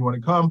out. You want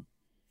to come?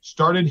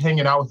 Started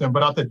hanging out with him.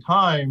 But at the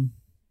time,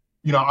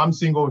 I'm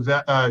single.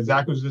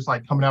 Zach was just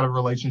coming out of a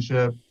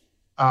relationship.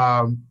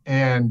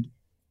 And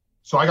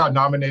so I got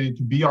nominated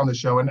to be on the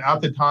show. And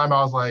at the time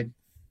I was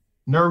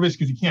nervous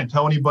because you can't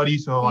tell anybody.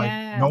 So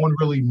no one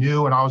really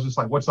knew. And I was just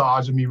what's the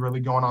odds of me really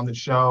going on the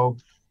show?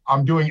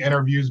 I'm doing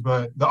interviews,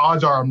 but the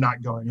odds are I'm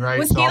not going, right?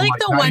 Was he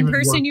the one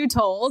person you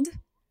told?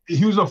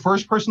 He was the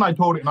first person I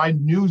told, and I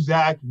knew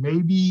Zach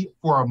maybe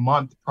for a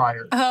month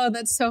prior. Oh,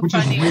 that's so which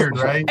funny. Is weird,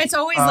 right? It's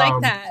always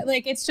like that.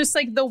 It's just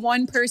the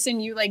one person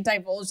you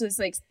divulge this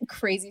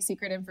crazy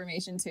secret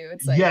information to.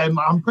 It's yeah, and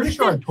I'm pretty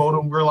sure I told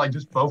him we we're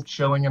just both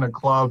chilling in a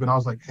club, and I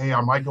was like, hey,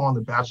 I might go on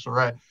The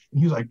Bachelorette, and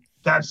he was like,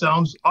 that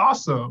sounds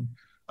awesome.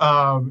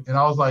 And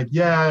I was like,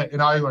 yeah,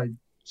 and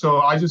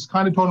so I just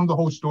kind of told him the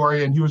whole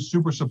story, and he was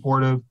super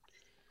supportive.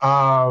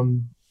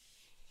 Going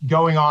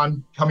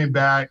on, coming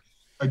back.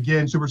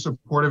 Again, super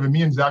supportive. And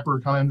me and Zach were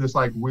kind of in this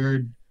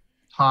weird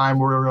time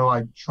where we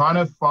were trying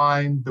to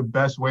find the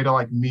best way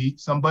to meet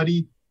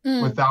somebody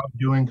without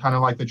doing kind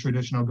of the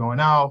traditional going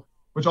out,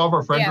 which all of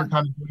our friends were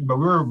kind of doing, but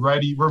we were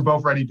ready. We're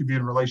both ready to be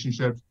in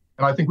relationships.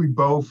 And I think we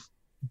both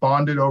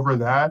bonded over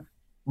that.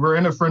 We're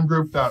in a friend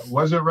group that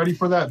wasn't ready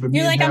for that. But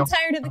you're I'm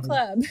tired of the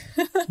club.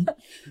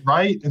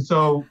 Right. And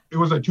so it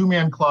was a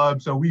 2-man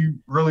club. So we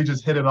really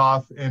just hit it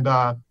off. And,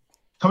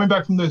 coming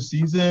back from the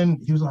season,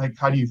 he was like,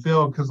 how do you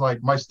feel? Because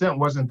my stint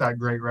wasn't that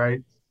great,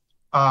 right?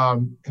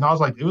 And I was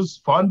like, it was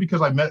fun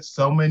because I met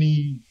so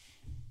many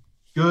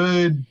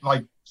good,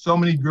 so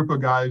many group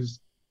of guys,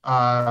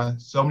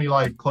 so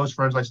many close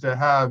friends I still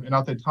have. And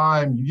at the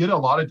time, you get a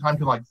lot of time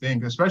to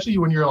think, especially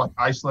when you're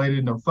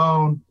isolated, no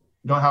phone,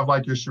 you don't have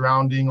your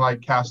surrounding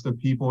cast of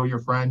people, your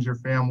friends, your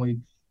family.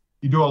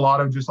 You do a lot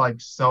of just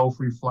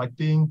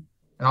self-reflecting.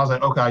 And I was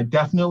like, okay, I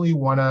definitely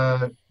want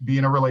to be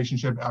in a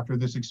relationship after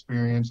this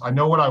experience. I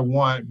know what I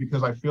want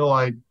because I feel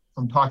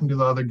from talking to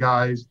the other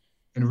guys,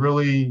 and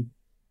really,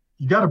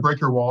 you got to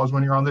break your walls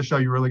when you're on this show.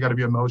 You really got to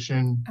be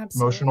emotional.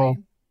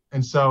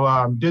 And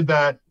so did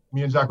that.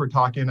 Me and Zach were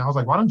talking. I was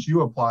like, why don't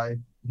you apply?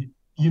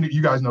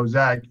 You guys know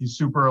Zach. He's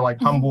super like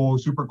humble,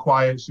 super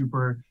quiet,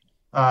 super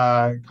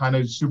kind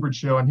of super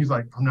chill. And he's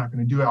like, I'm not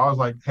going to do it. I was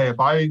like, hey, if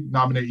I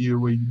nominate you,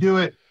 will you do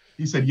it?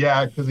 He said,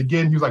 yeah. Because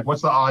again, he was like,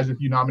 what's the odds if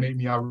you nominate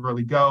me, I'll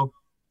really go.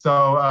 So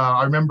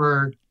I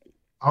remember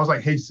I was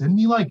like, hey, send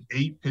me like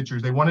 8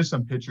 pictures. They wanted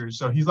some pictures.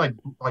 So he's like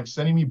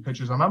sending me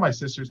pictures. I'm at my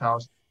sister's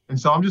house. And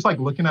so I'm just like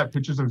looking at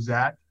pictures of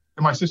Zach.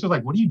 And my sister's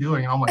like, what are you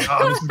doing? And I'm like,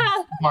 oh, this is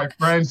my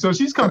friend. So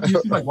she's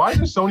confused. She's like, why are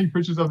there so many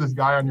pictures of this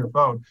guy on your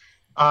phone?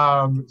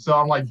 So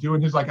I'm like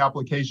doing his like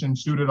application,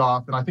 shoot it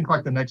off. And I think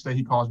like the next day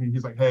he calls me.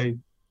 He's like, hey,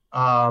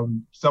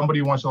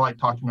 somebody wants to like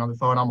talk to me on the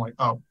phone. I'm like,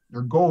 oh,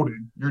 you're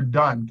golden. You're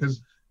done.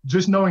 Because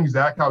just knowing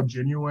Zach, how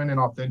genuine and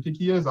authentic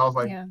he is, I was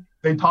like,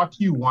 they talk to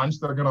you once,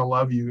 they're going to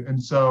love you.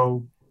 And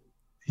so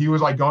he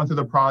was like going through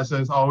the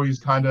process, always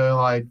kind of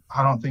like,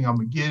 I don't think I'm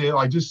going to get it.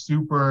 Like just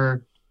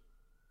super,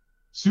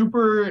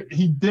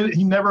 he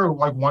never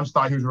like once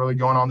thought he was really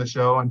going on the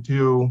show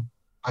until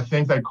I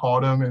think they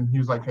called him and he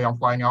was like, hey, I'm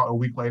flying out a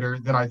week later.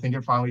 Then I think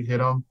it finally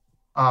hit him.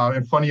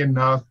 And funny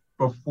enough,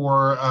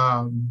 before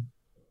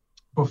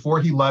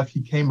he left,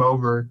 he came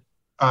over.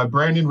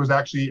 Brandon was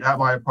actually at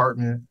my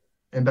apartment.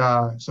 And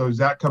so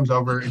Zach comes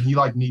over and he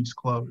like needs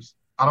clothes.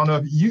 I don't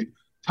know if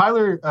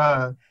Tyler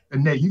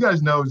and Nate, you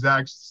guys know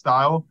Zach's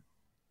style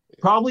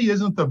probably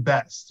isn't the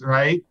best,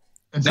 right?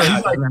 And so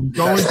he's like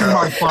going through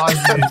my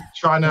closet,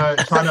 trying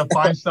to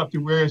find stuff to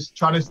wear.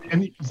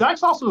 And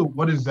Zach's also,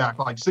 what is Zach,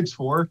 like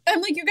 6'4"?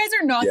 I'm like, you guys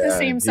are not the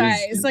same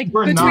size. Like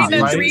we're between not,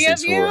 the right? 3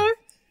 of you.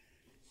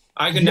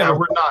 I can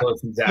never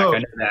close from Zach. So, I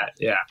know that.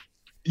 Yeah.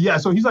 Yeah.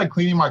 So he's like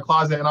cleaning my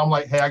closet, and I'm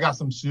like, hey, I got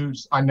some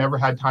suits I never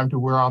had time to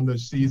wear on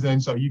this season,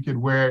 so you could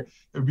wear.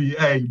 It'd be,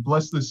 hey,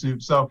 bless the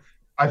suit. So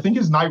I think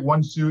his night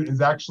 1 suit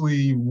is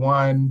actually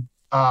one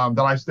that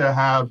I still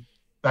have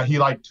that he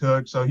like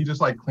took. So he just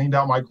like cleaned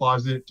out my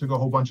closet, took a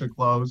whole bunch of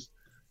clothes.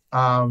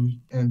 And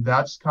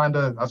that's kind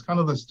of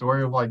the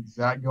story of like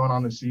Zach going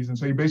on the season.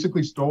 So he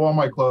basically stole all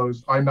my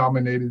clothes. I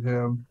nominated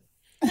him.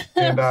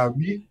 And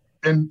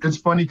and it's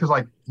funny because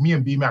like me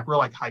and BMAC, we're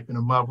like hyping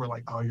him up. We're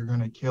like, oh, you're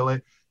going to kill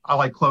it. I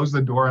like close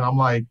the door and I'm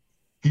like,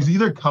 he's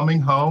either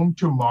coming home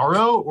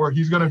tomorrow or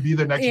he's going to be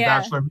the next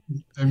Bachelor.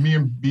 And me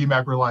and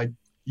BMAC were like,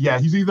 yeah,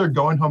 he's either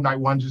going home night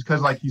 1 just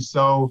because like he's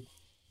so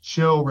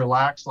chill,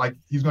 relaxed, like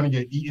he's going to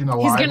get eaten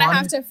alive. He's going to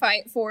have to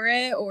fight for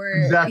it, or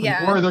exactly,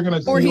 or they're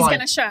going to, or he's going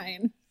to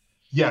shine.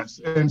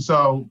 Yes, and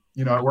so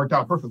it worked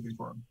out perfectly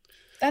for him.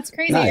 That's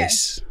crazy.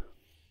 Nice.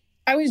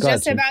 I was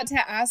just about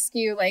to ask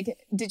you, like,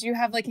 did you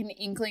have like an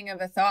inkling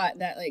of a thought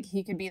that like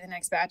he could be the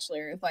next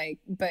Bachelor? Like,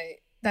 but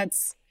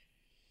that's.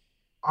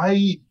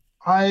 I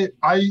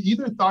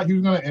either thought he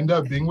was going to end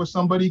up being with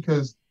somebody,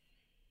 because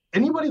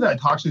anybody that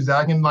talks to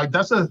Zach, and like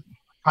that's a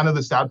kind of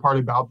the sad part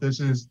about this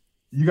is,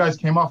 you guys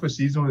came off a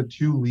season with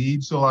 2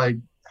 leads, so like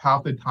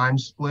half the time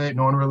split.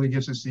 No one really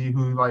gets to see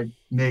who, like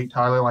Nate,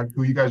 Tyler, like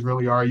who you guys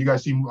really are. You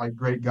guys seem like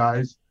great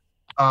guys.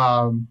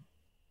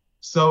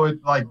 So it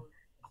like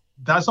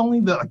that's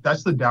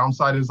the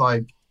downside is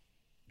like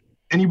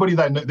anybody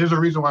that there's a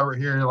reason why we're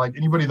here. Like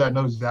anybody that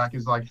knows Zach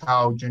is like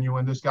how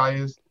genuine this guy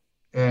is,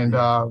 and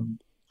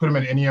put him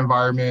in any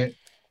environment,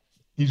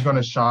 he's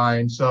gonna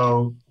shine.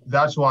 So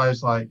that's why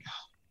it's like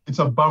it's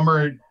a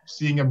bummer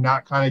seeing him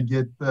not kind of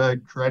get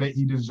the credit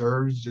he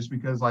deserves, just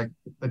because like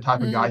the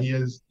type of guy he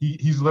is.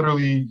 He's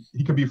literally,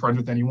 he could be friends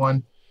with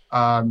anyone.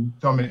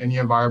 Throw him in any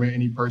environment,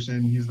 any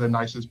person. He's the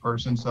nicest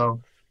person.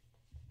 So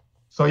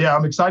yeah,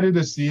 I'm excited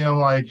to see him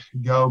like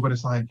go, but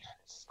it's like,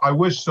 I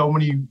wish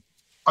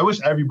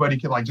everybody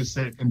could like just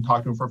sit and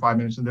talk to him for 5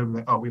 minutes and they'd be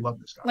like, oh, we love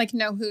this guy. Like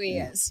know who he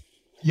is.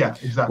 Yeah,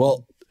 exactly.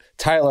 Well,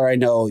 Tyler, I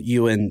know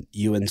you and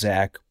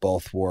Zach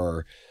both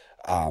were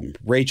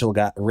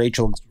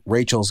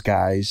Rachel's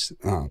guys.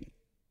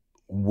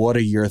 What are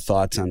your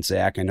thoughts on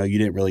Zach? I know you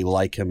didn't really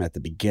like him at the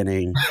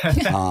beginning,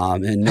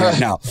 and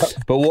no.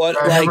 But what,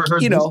 like,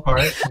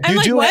 I'm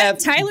like, what?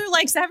 Tyler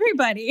likes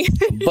everybody.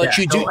 But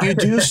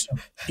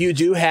you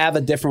do have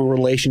a different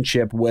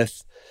relationship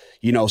with,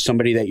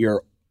 somebody that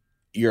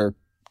you're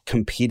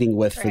competing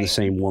with for the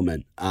same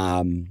woman.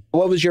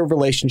 What was your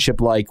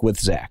relationship like with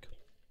Zach?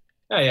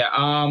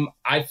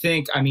 I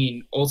think,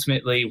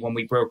 ultimately when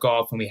we broke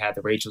off, when we had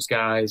the Rachel's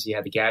guys, you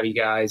had the Gabby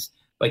guys,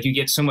 like you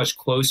get so much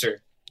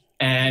closer.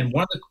 And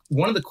one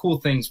of the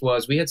cool things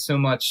was we had so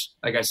much,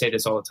 like I say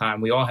this all the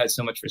time, we all had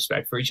so much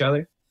respect for each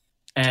other.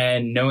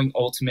 And knowing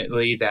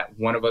ultimately that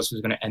one of us was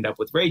going to end up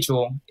with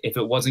Rachel, if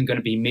it wasn't going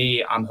to be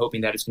me, I'm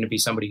hoping that it's going to be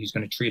somebody who's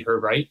going to treat her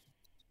right.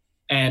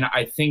 And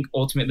I think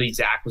ultimately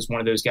Zach was one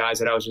of those guys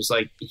that I was just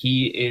like,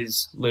 he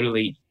is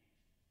literally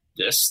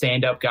a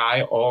stand-up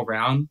guy all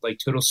around, like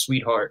total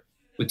sweetheart,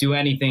 would do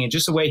anything. And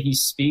just the way he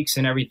speaks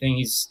and everything,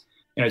 he's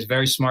a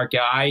very smart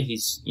guy.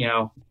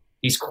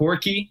 He's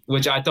quirky,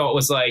 which I thought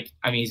was like,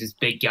 he's this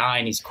big guy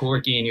and he's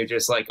quirky and you're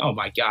just like, oh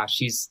my gosh,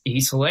 he's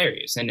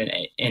hilarious and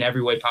in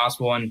every way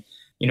possible. And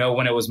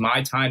when it was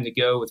my time to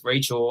go with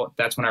Rachel,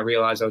 that's when I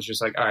realized I was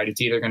just like, all right,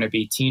 it's either going to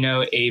be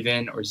Tino,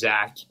 Avon, or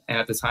Zach. And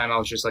at the time I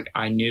was just like,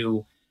 I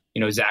knew,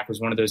 Zach was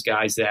one of those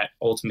guys that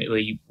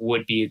ultimately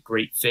would be a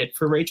great fit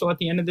for Rachel at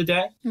the end of the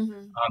day,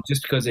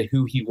 just because of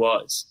who he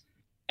was.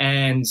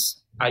 And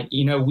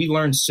we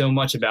learned so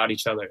much about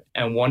each other.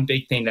 And one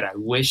big thing that I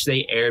wish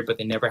they aired, but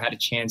they never had a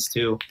chance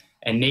to,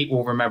 and Nate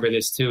will remember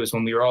this too, is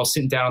when we were all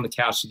sitting down on the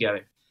couch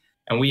together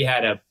and we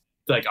had a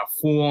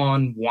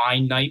full-on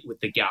wine night with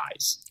the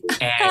guys.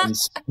 And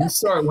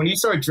when you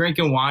start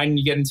drinking wine and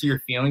you get into your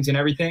feelings and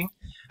everything,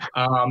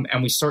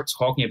 and we start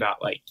talking about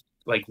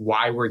like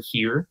why we're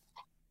here,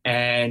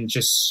 and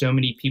just so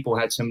many people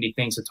had so many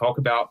things to talk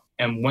about.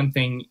 And one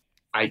thing,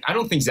 I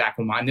don't think Zach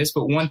will mind this,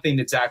 but one thing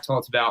that Zach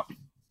talked about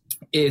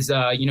is,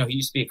 he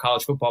used to be a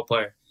college football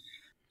player.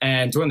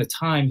 And during the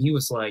time, he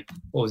was like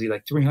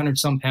 300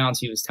 some pounds,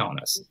 he was telling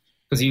us,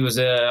 because he was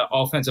an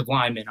offensive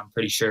lineman, I'm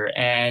pretty sure.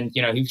 And,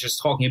 he was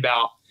just talking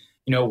about,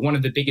 one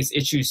of the biggest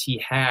issues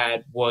he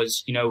had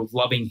was,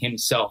 loving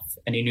himself.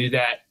 And he knew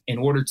that in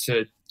order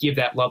to give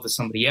that love to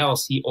somebody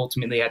else, he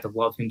ultimately had to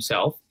love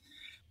himself.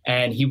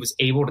 And he was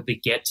able to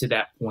get to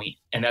that point.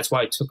 And that's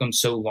why it took him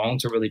so long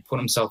to really put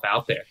himself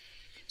out there.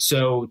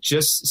 So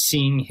just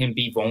seeing him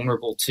be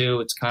vulnerable too,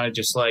 it's kind of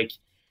just like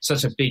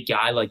such a big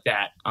guy like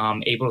that,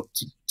 able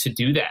to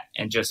do that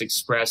and just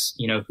express,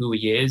 who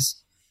he is,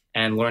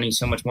 and learning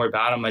so much more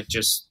about him.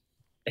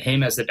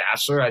 Him as the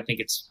Bachelor, I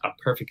think it's a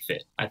perfect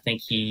fit. I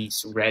think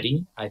he's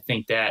ready. I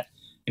think that,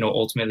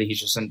 ultimately he's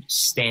just a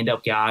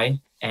stand-up guy.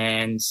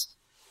 And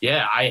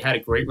yeah, I had a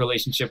great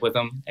relationship with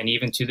him. And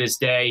even to this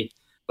day,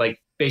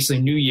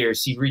 basically New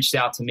Year's, he reached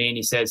out to me and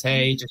he says,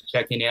 hey, just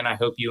checking in. I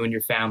hope you and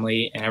your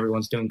family and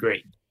everyone's doing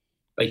great.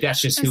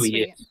 That's just who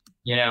he is,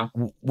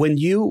 When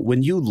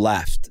you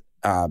left,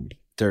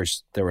 there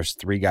was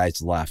 3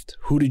 guys left.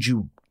 Who did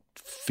you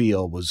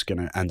feel was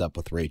going to end up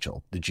with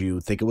Rachel? Did you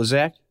think it was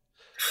Zach?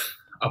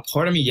 A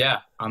part of me, yeah.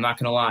 I'm not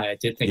going to lie. I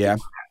did think it was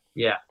Zach.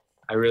 Yeah,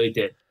 I really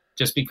did.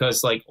 Just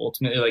because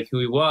ultimately who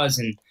he was,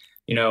 and,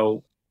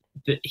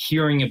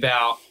 hearing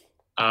about,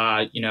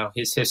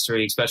 his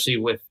history, especially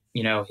with,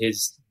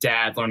 his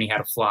dad learning how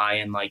to fly,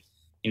 and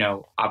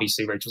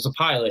obviously Rachel's a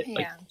pilot,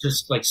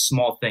 just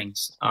small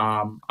things.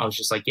 I was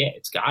just like, yeah,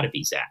 it's got to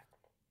be Zach.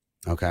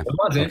 Okay. It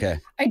wasn't. Okay.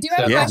 I do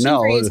have a question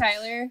for you,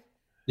 Tyler.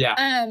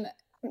 Yeah.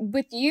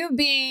 With you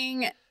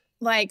being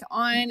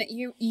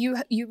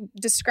you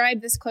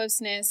described this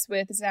closeness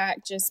with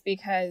Zach just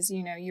because,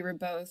 you were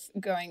both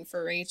going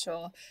for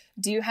Rachel.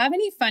 Do you have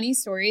any funny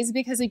stories?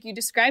 Because you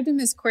described him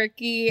as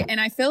quirky, and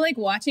I feel like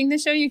watching the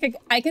show,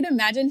 I could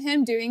imagine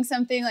him doing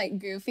something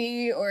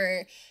goofy,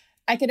 or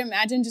I could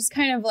imagine just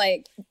kind of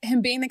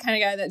him being the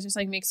kind of guy that just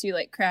makes you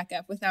crack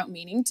up without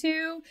meaning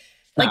to.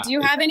 Do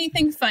you have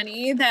anything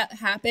funny that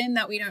happened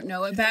that we don't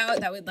know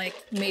about that would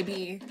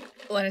maybe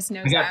let us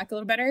know Zach a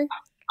little better?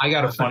 I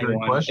got a funny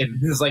one. This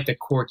is the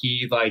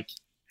quirky,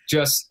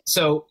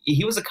 so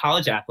he was a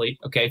college athlete,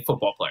 okay,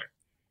 football player.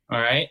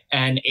 All right.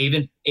 And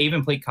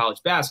Avon played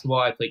college basketball.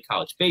 I played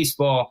college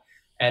baseball.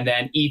 And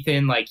then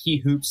Ethan, he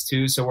hoops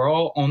too. So we're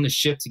all on the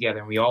ship together,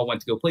 and we all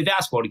went to go play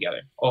basketball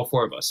together, all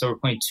 4 of us. So we're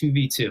playing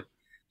 2v2.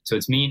 So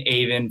it's me and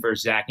Avon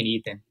versus Zach and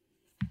Ethan.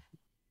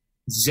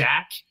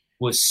 Zach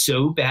was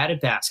so bad at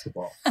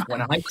basketball.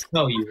 When I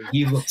tell you,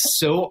 he looked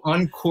so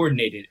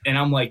uncoordinated. And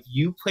I'm like,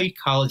 you played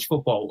college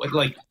football.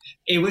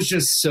 It was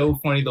just so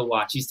funny to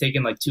watch. He's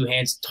taking 2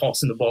 hands,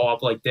 tossing the ball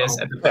up like this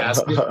at the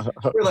basket.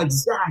 We're like,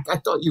 Zach, I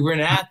thought you were an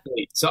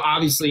athlete. So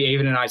obviously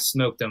Avon and I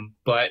smoked him,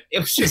 but it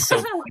was just so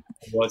funny.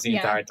 It was the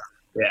entire time.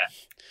 Yeah.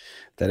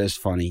 That is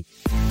funny.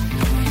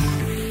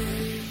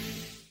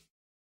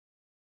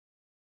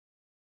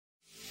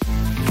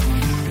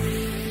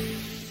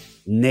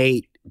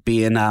 Nate,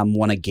 being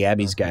one of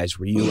Gabby's guys,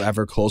 were you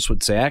ever close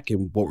with Zach,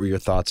 and what were your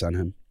thoughts on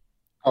him?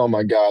 Oh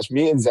my gosh,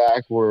 me and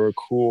Zach were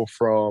cool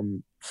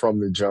from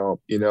the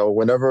jump.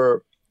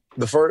 Whenever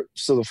the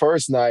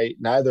first night,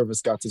 neither of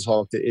us got to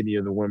talk to any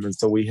of the women,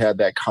 so we had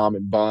that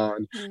common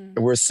bond. And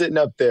we're sitting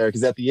up there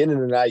because at the end of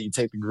the night, you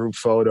take the group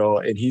photo,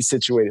 and he's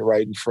situated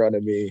right in front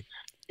of me,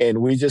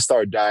 and we just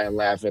start dying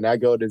laughing. I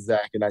go to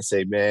Zach and I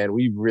say, "Man,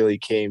 we really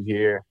came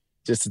here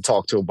just to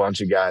talk to a bunch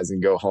of guys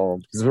and go home,"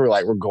 because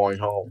we're going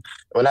home.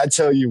 When I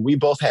tell you, we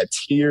both had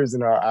tears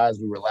in our eyes.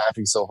 We were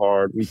laughing so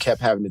hard. We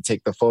kept having to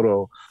take the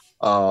photo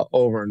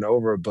over and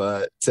over.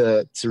 But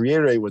to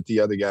reiterate what the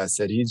other guy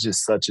said, he's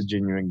just such a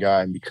genuine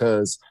guy. And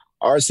because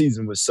our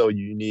season was so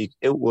unique,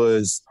 it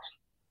was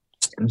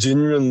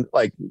genuine,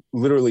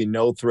 literally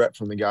no threat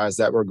from the guys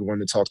that were going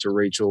to talk to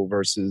Rachel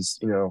versus,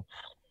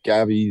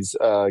 Gabby's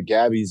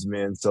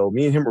men. So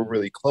me and him were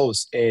really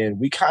close, and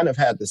we kind of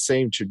had the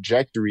same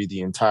trajectory the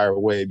entire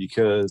way,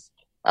 because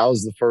I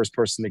was the first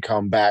person to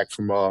come back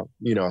from a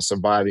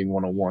surviving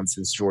one-on-one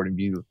since Jordan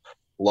B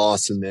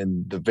lost, and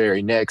then the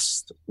very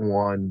next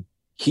one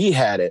he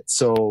had it.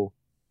 So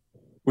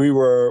we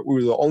were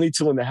the only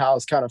 2 in the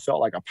house. Kind of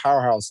felt like a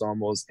powerhouse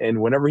almost.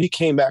 And whenever he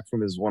came back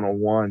from his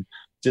one-on-one,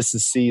 just to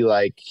see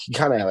like he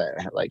kind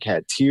of like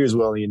had tears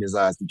welling in his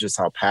eyes of just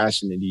how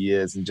passionate he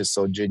is and just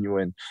so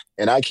genuine.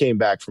 And I came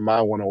back from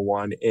my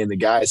 101 and the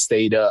guy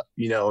stayed up,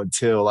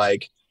 until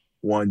like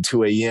 1,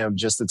 2 a.m.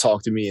 just to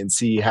talk to me and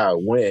see how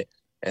it went.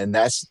 And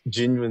that's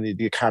genuinely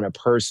the kind of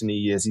person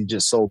he is. He's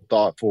just so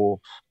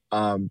thoughtful,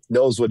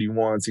 knows what he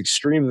wants,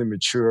 extremely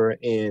mature.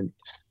 And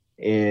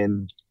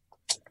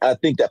I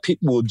think that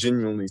people will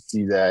genuinely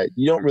see that.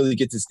 You don't really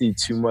get to see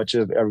too much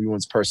of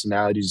everyone's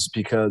personalities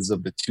because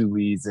of the two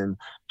leads and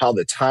how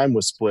the time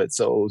was split.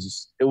 So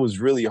it was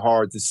really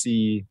hard to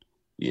see,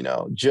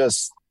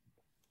 just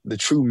the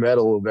true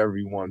metal of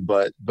everyone.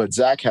 But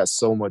Zach has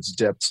so much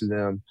depth to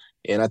them.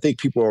 And I think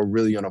people are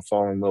really going to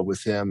fall in love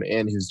with him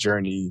and his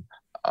journey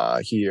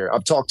here.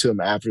 I've talked to him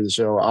after the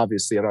show.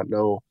 Obviously, I don't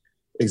know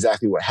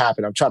exactly what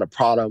happened. I'm trying to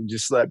prod him,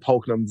 just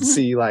poking him to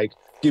see,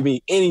 give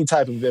me any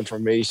type of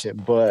information.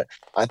 But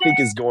I think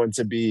it's going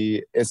to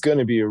be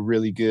a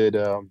really good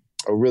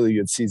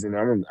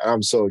season.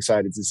 I'm so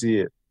excited to see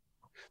it.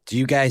 Do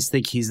you guys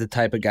think he's the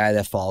type of guy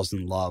that falls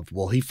in love?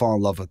 Will he fall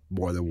in love with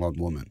more than one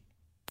woman?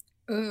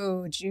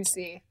 Ooh,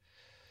 juicy.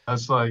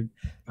 That's a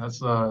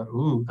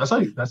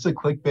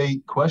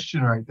clickbait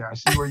question right there. I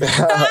see where you're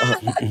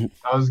that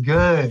was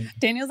good.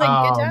 Daniel's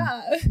like, good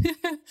job.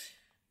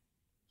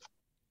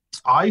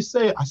 I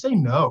say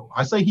no.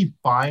 I say he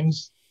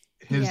finds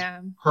his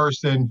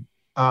person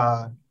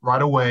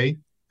right away,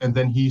 and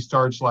then he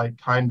starts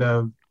kind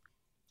of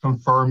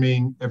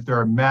confirming if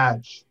they're a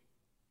match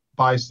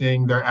by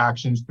seeing their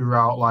actions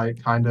throughout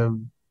kind of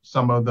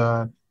some of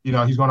the,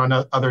 he's going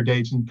on other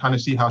dates and kind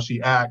of see how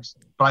she acts.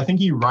 But I think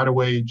he right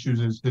away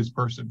chooses his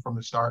person from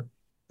the start,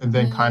 and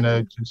then kind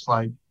of just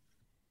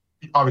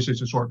obviously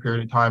it's a short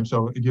period of time,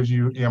 so it gives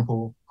you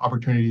ample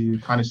opportunity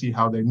to kind of see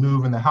how they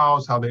move in the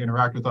house, how they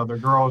interact with other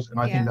girls, and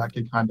I think that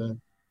could kind of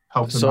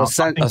help him out.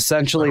 So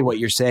essentially what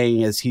you're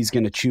saying is he's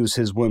going to choose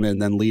his women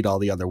and then lead all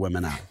the other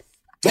women out.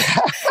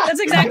 That's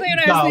exactly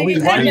what I was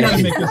thinking. Why do you have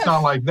to make it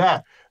sound like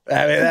that?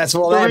 I mean, that's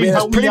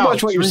pretty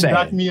much what you're saying.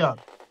 Back me up.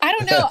 I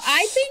don't know.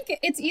 I think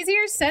it's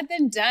easier said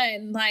than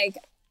done.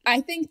 I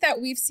think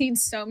that we've seen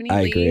so many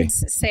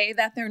leads say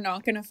that they're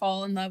not going to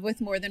fall in love with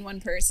more than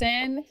one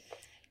person.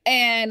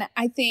 And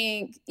I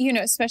think,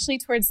 especially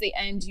towards the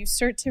end, you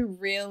start to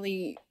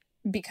really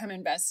become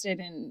invested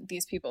in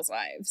these people's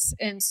lives.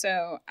 And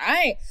so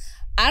I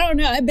don't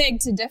know. I beg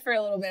to differ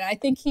a little bit. I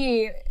think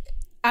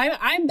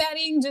I'm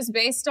betting just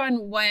based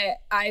on what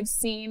I've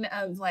seen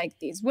of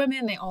these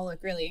women, they all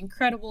look really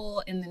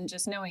incredible. And then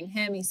just knowing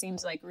him, he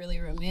seems really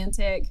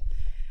romantic.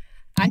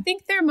 I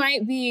think there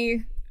might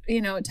be,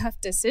 a tough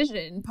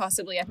decision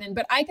possibly at the end,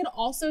 but I could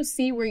also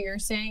see where you're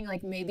saying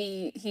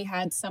maybe he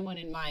had someone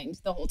in mind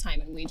the whole time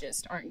and we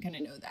just aren't going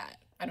to know that.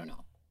 I don't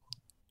know.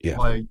 Yeah.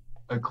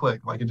 A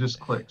click, it just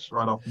clicks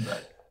right off the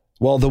bat.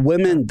 Well, the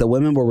women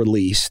were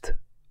released.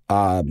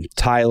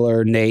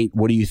 Tyler, Nate,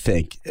 what do you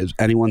think? Does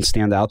anyone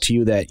stand out to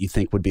you that you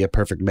think would be a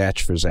perfect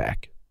match for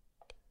Zach?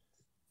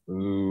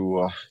 Ooh,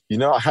 I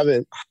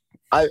haven't.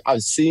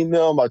 I've seen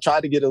them. I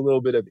tried to get a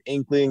little bit of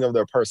inkling of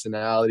their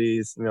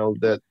personalities.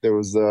 That there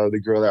was the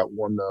girl that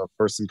won the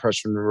first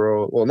impression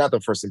role. Well, not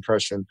the first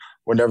impression.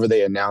 Whenever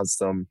they announced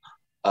them,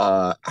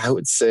 I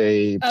would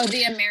say. Oh,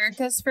 the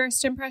America's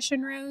First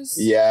Impression Rose.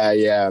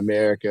 Yeah,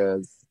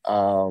 America's.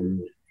 I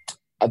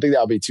think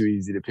that would be too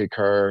easy to pick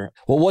her.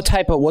 Well, what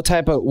type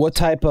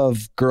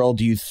of girl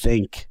do you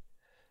think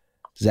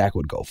Zach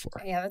would go for?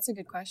 Yeah, that's a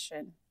good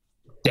question.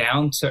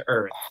 Down to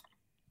earth.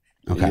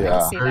 Okay.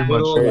 Yeah.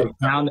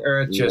 Down to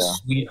earth,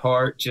 just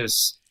sweetheart,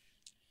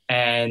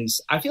 and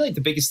I feel like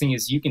the biggest thing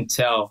is you can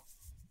tell,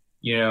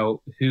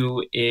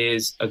 who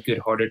is a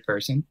good-hearted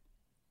person.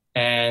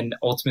 And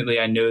ultimately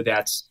I know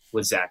that's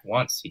what Zach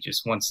wants. He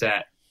just wants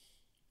that.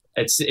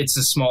 It's the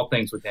small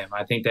things with him.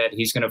 I think that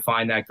he's going to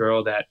find that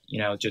girl that,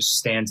 just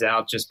stands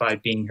out just by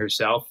being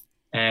herself.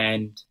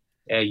 And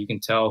you can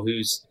tell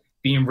who's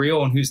being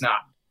real and who's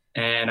not.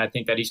 And I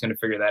think that he's going to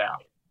figure that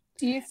out.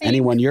 Do you think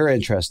anyone you're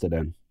interested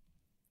in?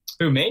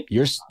 Who, me?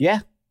 You're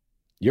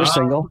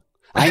single.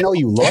 I know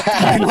you look.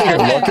 I know you're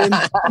looking.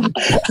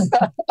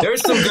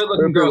 There's some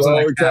good-looking girls in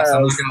that cast.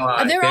 I'm not gonna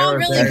lie. They're all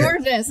really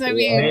gorgeous. I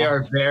mean, they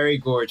are very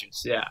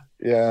gorgeous. Yeah.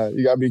 Yeah,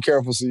 you gotta be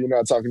careful so you're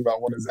not talking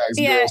about one of Zach's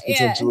girls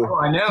potentially. Oh,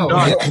 I know.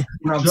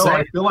 Joe,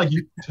 I feel like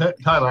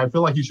Tyler. I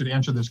feel like you should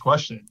answer this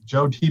question.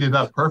 Joe teed it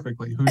up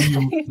perfectly. Who are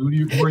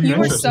you You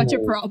were such a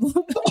problem.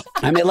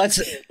 I mean,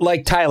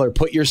 Tyler,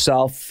 put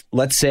yourself.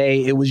 Let's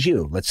say it was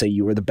you. Let's say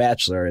you were the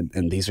Bachelor,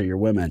 and these are your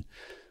women.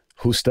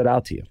 Who stood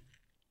out to you?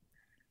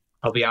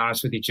 I'll be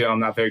honest with you, Joe. I'm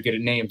not very good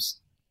at names.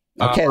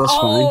 Okay, that's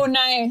fine. Oh,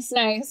 nice.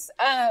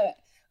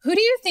 Who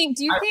do you think?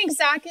 Do you think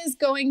Zach is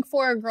going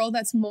for a girl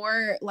that's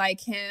more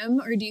like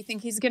him, or do you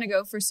think he's going to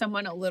go for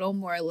someone a little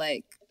more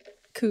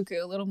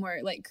cuckoo, a little more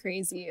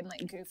crazy and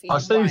goofy? I'll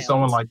say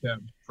someone like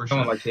him for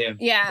someone sure. like him.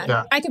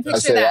 Yeah, I can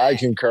picture that. I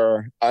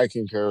concur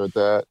with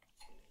that.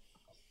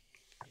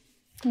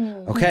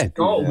 Okay.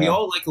 We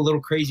all like a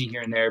little crazy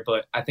here and there,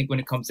 but I think when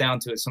it comes down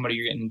to it, somebody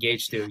you're getting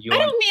engaged to, I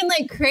don't mean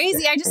like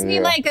crazy. I just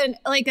mean like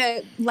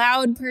a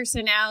loud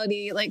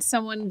personality, like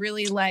someone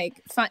really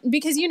like fun,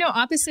 because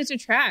opposites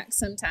attract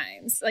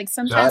sometimes. Like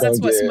sometimes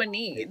that's what someone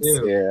needs.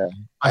 Yeah.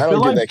 I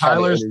feel like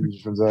Tyler's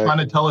trying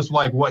to tell us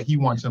like what he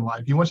wants in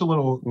life. He wants a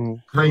little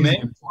crazy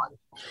in his life.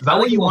 Is that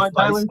what you want,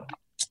 Tyler?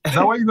 Is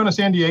that why you're going to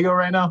San Diego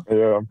right now?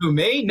 Yeah. Who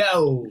me?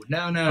 No.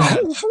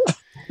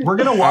 We're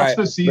going to watch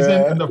the season,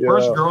 and the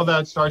first girl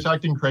that starts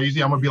acting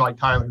crazy, I'm going to be like,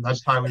 Tyler,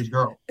 that's Tyler's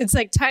girl. It's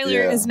like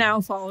Tyler is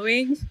now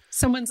following.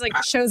 Someone's like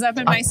shows up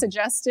in my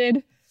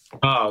suggested.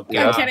 Oh, God.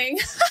 I'm kidding.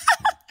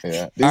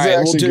 Yeah. These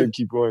are actually good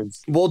key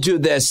points. We'll do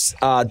this.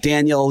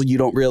 Daniel, you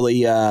don't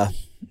really...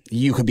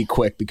 you could be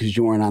quick because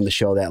you weren't on the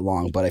show that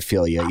long, but I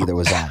feel you. Either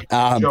was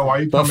I. Joe, why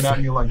are you coming at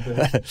me like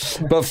this?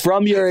 But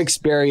from your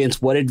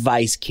experience, what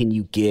advice can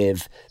you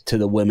give to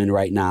the women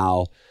right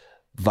now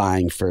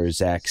vying for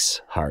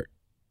Zach's heart?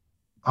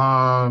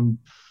 I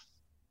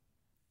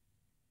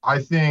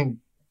think,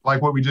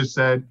 like what we just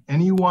said,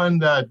 anyone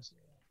that,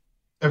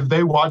 if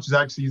they watch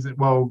Zach's season,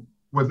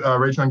 with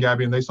Rachel and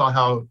Gabby, and they saw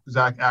how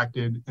Zach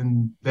acted,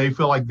 and they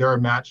feel like they're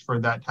a match for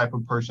that type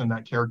of person,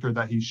 that character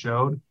that he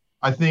showed,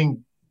 I think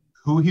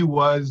who he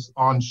was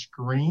on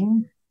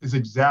screen is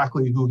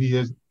exactly who he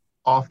is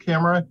off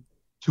camera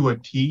to a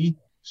T.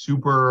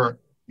 Super,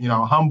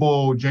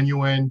 humble,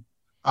 genuine.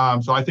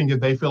 So I think if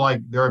they feel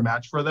like they're a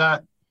match for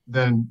that,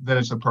 then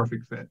it's a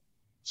perfect fit.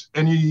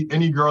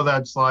 Any girl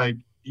that's like,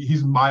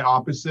 he's my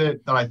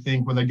opposite, that I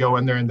think when they go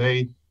in there and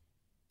they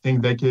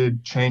think they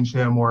could change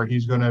him, or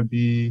he's going to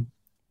be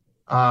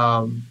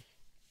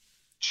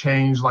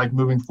changed like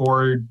moving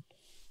forward.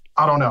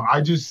 I don't know.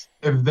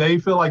 If they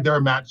feel like they're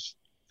a match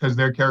because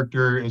their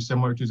character is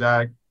similar to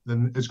Zach,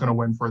 then it's going to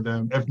win for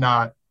them. If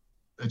not,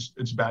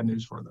 it's bad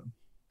news for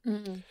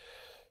them.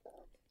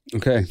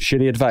 Okay.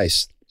 Shitty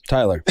advice.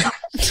 Tyler.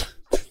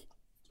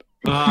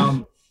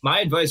 My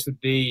advice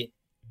would be,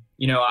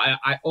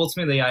 I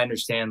ultimately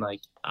understand like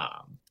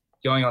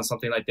going on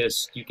something like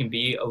this, you can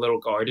be a little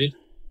guarded.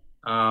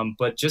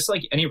 But just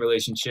like any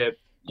relationship,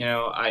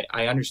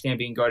 I understand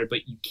being guarded,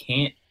 but you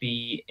can't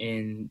be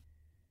in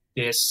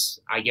this,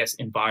 I guess,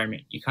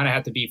 environment. You kind of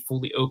have to be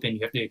fully open.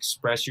 You have to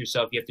express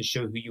yourself. You have to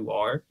show who you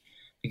are,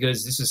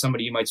 because this is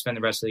somebody you might spend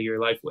the rest of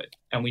your life with.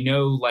 And we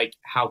know like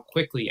how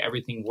quickly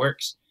everything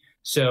works.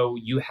 So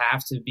you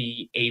have to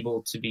be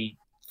able to be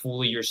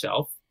fully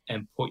yourself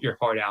and put your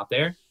heart out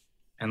there.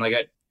 And like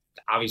it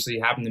obviously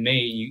happened to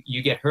me,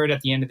 you get hurt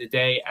at the end of the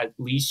day, at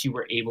least you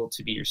were able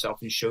to be yourself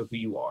and show who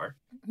you are.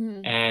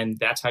 And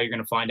that's how you're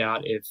going to find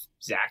out if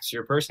Zach's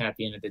your person at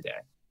the end of the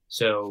day.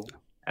 So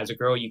as a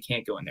girl, you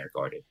can't go in there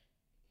guarded.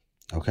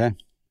 Okay.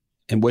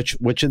 And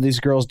which of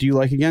these girls do you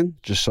like again?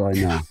 Just so I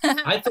know.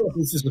 I thought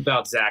this was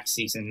about Zach's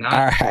season,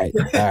 not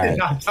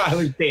not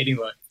Tyler's dating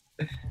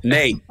life.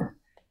 Nate.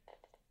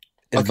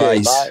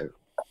 Advice. Okay,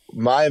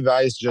 my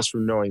advice, just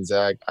from knowing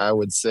Zach, I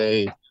would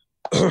say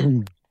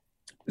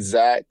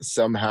Zach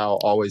somehow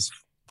always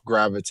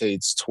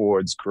gravitates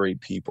towards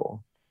great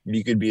people.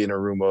 You could be in a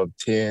room of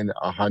 10,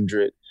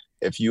 100.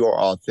 If you are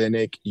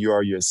authentic, you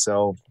are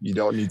yourself. You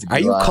don't need to be Are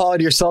you loud.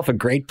 calling yourself a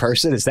great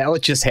person? Is that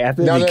what just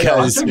happened? No.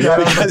 Because you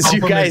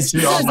guys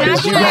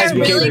really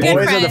became good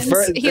boys on the friends.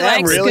 first. He That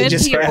likes really good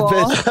just people.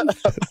 happened.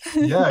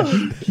 Yeah,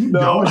 keep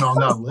going on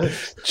that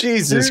list.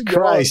 Jesus Keep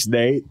Christ,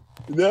 Nate.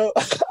 No.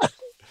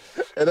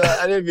 And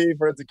I didn't mean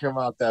for it to come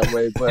out that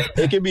way, but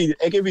it can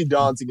be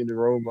daunting in the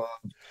room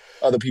of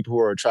other people who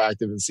are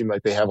attractive and seem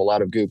like they have a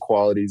lot of good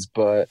qualities.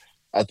 But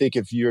I think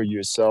if you're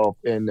yourself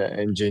and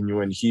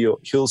genuine,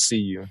 he'll see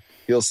you.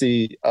 He'll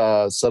see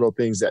subtle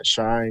things that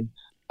shine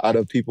out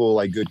of people,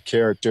 like good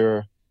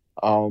character,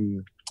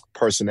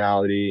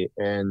 personality,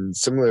 and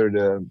similar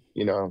to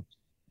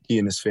he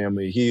and his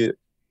family.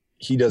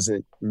 He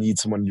doesn't need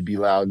someone to be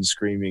loud and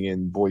screaming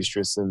and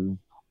boisterous and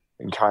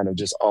kind of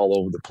just all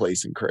over the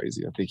place and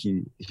crazy. I think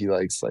he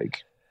likes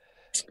like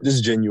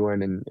just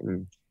genuine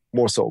and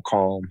more so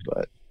calm.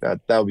 But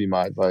that would be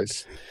my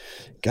advice.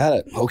 Got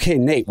it. Okay,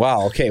 Nate.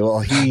 Wow. Okay.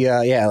 Well,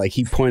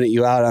 he pointed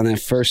you out on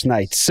that first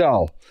night.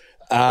 So,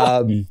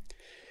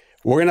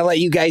 we're gonna let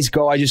you guys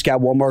go. I just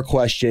got one more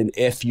question.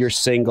 If you're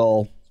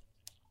single,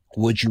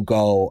 would you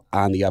go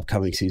on the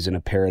upcoming season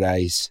of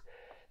Paradise?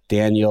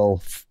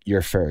 Daniel,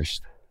 you're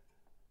first.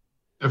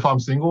 If I'm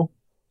single?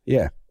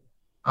 Yeah.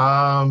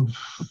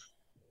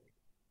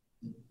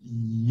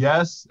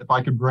 Yes, if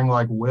I could bring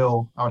like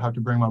Will, I would have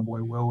to bring my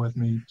boy Will with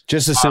me.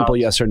 Just a simple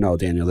yes or no,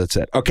 Daniel. That's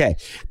it. Okay,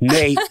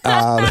 Nate.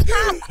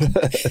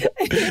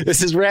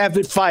 This is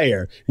rapid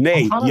fire.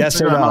 Nate,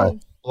 yes or no?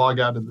 Log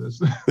out of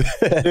this.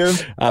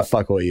 I'll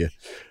fuck with you.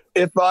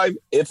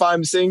 If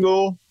I'm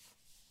single,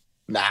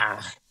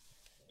 nah.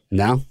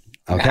 No?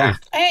 Okay.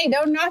 Hey,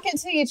 don't knock it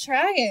till you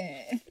try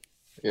it.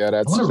 Yeah,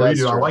 that's I'm gonna read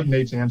it. I true. like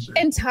Nate's answer.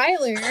 And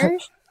Tyler,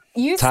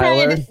 you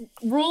said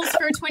rules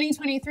for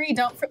 2023,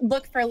 don't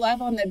look for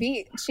love on the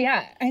beach.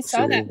 Yeah, I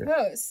saw that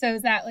post. So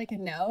is that like a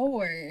no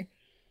or?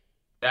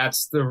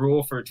 that's the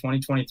rule for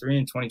 2023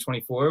 and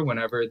 2024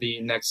 whenever the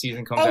next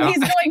season comes out. Oh, he's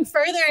going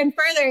further and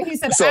further. He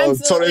said, So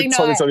absolutely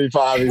not.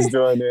 2025, he's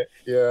doing it.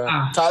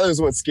 Yeah. Tyler's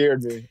what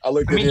scared me. I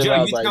looked at him and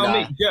I was like,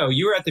 nah. Joe,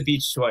 you were at the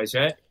beach twice,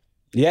 right?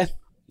 Yeah.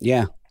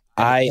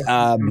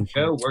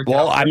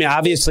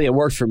 Obviously it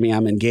worked for me.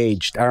 I'm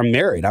engaged. I'm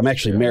married. I'm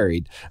actually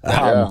married.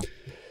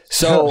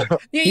 So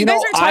you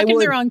guys are talking to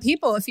the wrong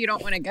people if you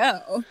don't want to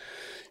go.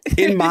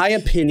 in my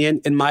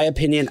opinion,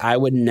 I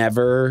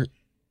wouldn't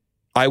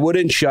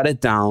shut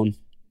it down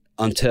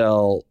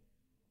until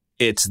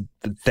it's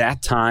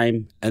that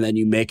time, and then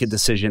you make a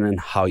decision on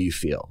how you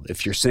feel.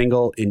 If you're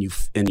single and you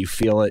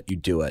feel it, you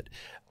do it.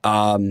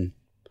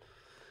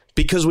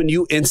 Because when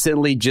you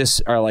instantly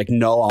just are like,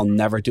 no, I'll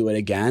never do it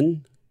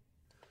again,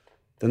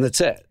 then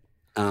that's it.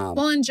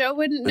 And Joe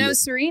wouldn't know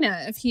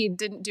Serena if he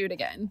didn't do it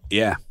again.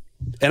 Yeah.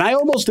 And I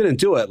almost didn't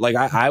do it. Like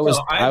I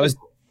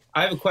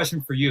have a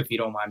question for you, if you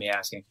don't mind me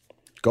asking.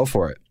 Go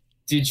for it.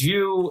 Did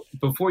you,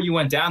 before you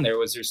went down there,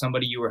 was there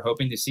somebody you were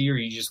hoping to see, or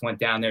you just went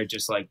down there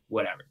just like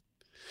whatever?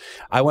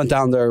 I went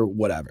down there,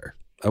 whatever.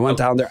 I went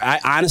down there.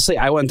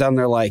 I went down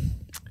there like,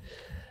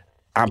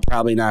 I'm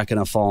probably not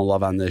going to fall in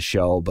love on this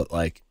show, but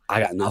like,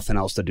 I got nothing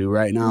else to do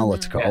right now.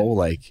 Let's go. Yeah.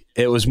 Like,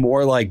 it was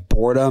more like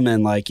boredom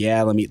and like,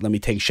 yeah, let me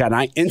take a shot. And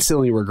I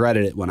instantly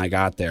regretted it when I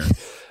got there.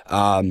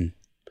 And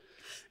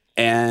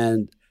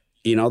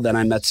then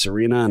I met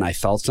Serena and I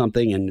felt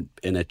something and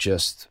it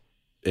just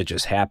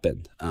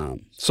happened.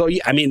 So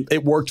yeah, I mean,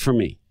 it worked for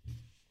me.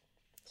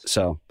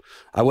 So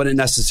I wouldn't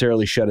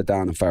necessarily shut it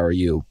down if I were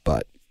you,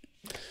 but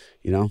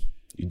you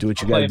do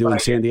what you got to do in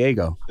San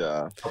Diego.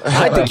 Yeah.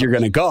 I think you're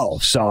going to go.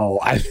 So,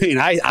 I mean,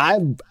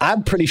 I'm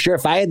pretty sure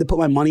if I had to put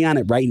my money on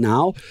it right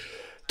now,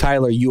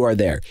 Tyler, you are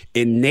there.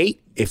 And Nate,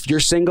 if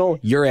you're single,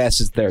 your ass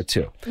is there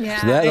too.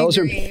 Yeah, so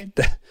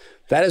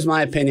that is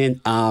my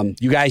opinion.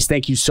 You guys,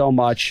 thank you so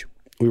much.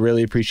 We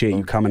really appreciate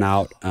you coming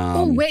out.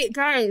 Wait,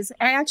 guys,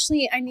 I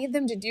need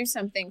them to do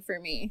something for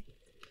me.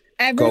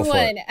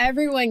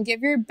 Everyone,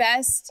 give your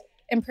best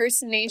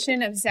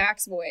impersonation of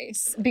Zach's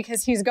voice,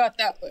 because he's got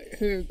that like,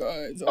 hey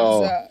guys,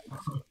 I'm Zach.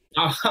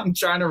 I'm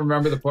trying to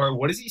remember the part.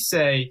 What does he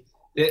say?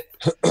 Did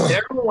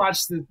everyone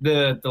watch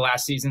the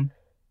last season,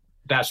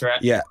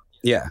 Bachelorette?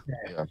 Yeah.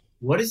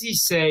 What does he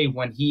say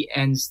when he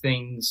ends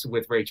things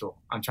with Rachel?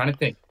 I'm trying to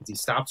think. Does he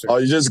stops her? Oh,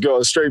 you just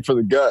go straight for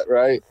the gut,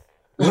 right?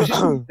 What does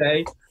he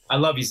say? I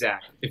love you,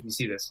 Zach, if you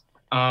see this.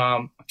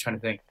 I'm trying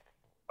to think.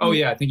 Oh,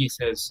 yeah, I think he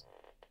says,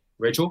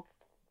 Rachel,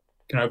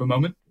 can I have a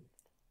moment?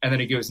 And then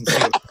he goes and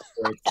says,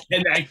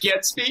 and that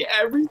gets me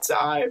every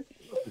time.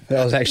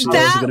 That was a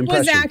good impression. That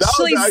was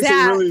actually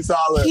Zach. Really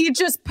solid. He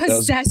just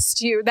possessed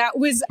you. That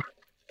was...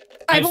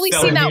 I've only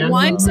seen that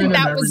once, and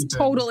that was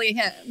totally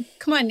him.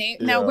 Come on,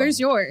 Nate. Now, where's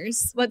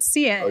yours? Let's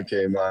see it.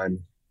 Okay, man.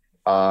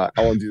 I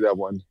won't do that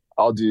one.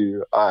 I'll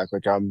act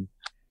like I'm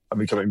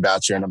becoming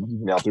Bachelor and I'm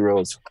hanging out the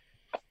roads.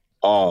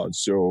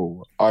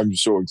 So I'm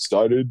so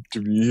excited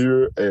to be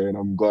here, and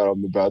I'm glad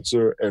I'm the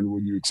Bachelor. And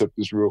when you accept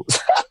this role,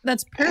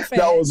 that's perfect.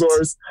 That was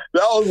worse.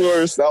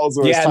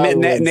 Yeah,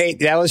 Nate,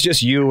 that was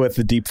just you with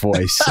the deep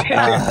voice.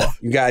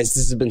 You guys,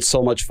 this has been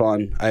so much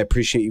fun. I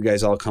appreciate you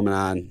guys all coming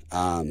on.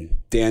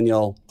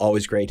 Daniel,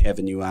 always great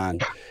having you on.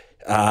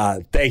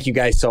 Thank you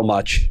guys so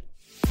much.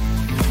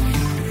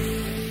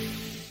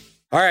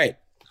 All right,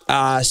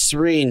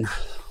 Serene,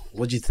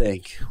 what'd you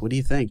think? What do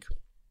you think?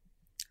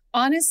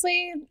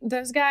 Honestly,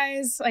 those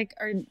guys I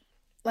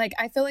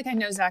feel like I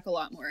know Zach a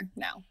lot more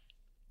now.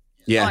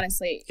 Yeah.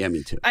 Honestly. Yeah,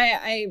 me too.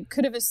 I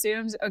could have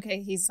assumed,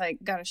 okay, he's like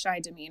got a shy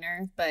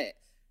demeanor, but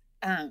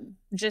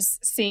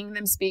just seeing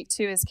them speak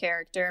to his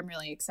character, I'm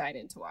really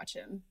excited to watch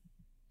him.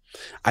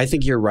 I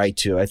think you're right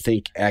too. I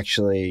think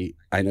actually,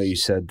 I know you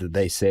said that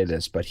they say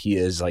this, but he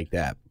is like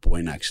that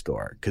boy next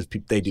door, because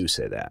they do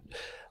say that.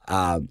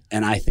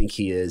 And I think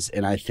he is.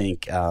 And I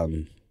think,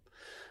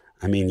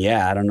 I mean,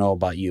 yeah, I don't know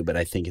about you, but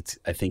I think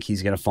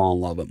he's going to fall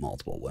in love with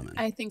multiple women.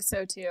 I think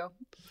so too.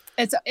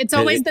 It's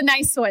always the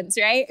nice ones,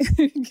 right?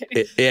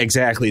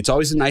 Exactly. It's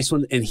always a nice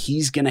one. And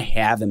he's going to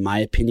have, in my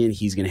opinion,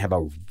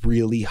 a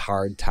really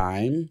hard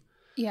time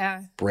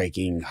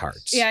breaking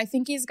hearts. Yeah, I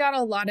think he's got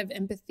a lot of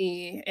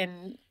empathy.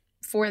 And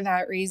for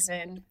that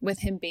reason, with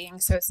him being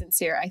so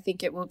sincere, I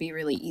think it will be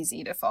really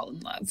easy to fall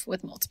in love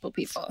with multiple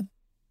people.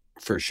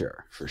 For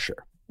sure.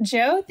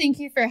 Joe, thank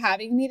you for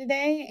having me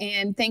today.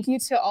 And thank you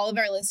to all of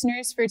our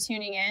listeners for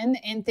tuning in.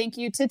 And thank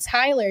you to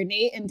Tyler,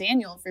 Nate, and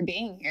Daniel for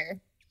being here.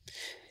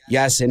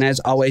 Yes, and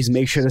as always,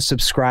 make sure to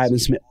subscribe and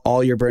submit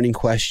all your burning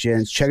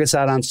questions. Check us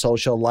out on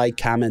social, like,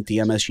 comment,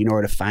 DM us. You know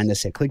where to find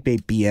us at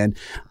ClickbaitBN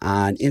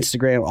on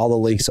Instagram. All the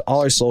links to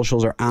all our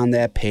socials are on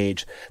that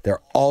page.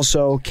 They're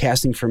also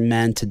casting for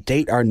men to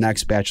date our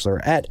next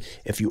Bachelorette.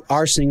 If you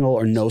are single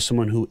or know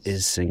someone who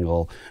is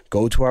single,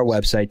 go to our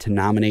website to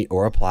nominate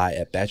or apply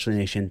at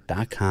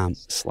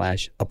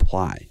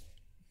bachelornation.com/apply.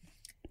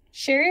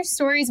 Share your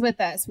stories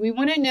with us. We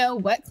want to know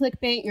what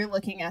clickbait you're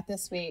looking at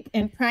this week.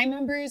 And Prime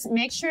members,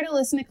 make sure to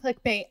listen to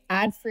Clickbait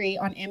ad-free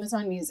on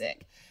Amazon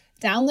Music.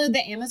 Download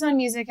the Amazon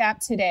Music app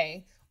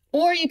today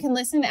Or you can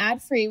listen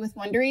ad-free with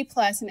Wondery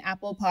Plus and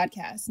Apple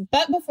Podcasts.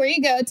 But before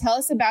you go, tell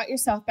us about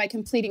yourself by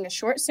completing a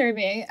short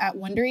survey at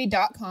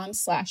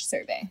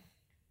Wondery.com/survey.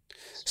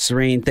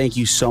 Serene, thank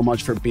you so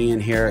much for being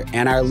here.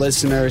 And our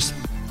listeners,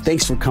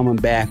 thanks for coming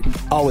back.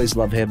 Always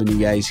love having you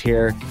guys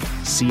here.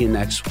 See you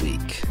next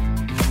week.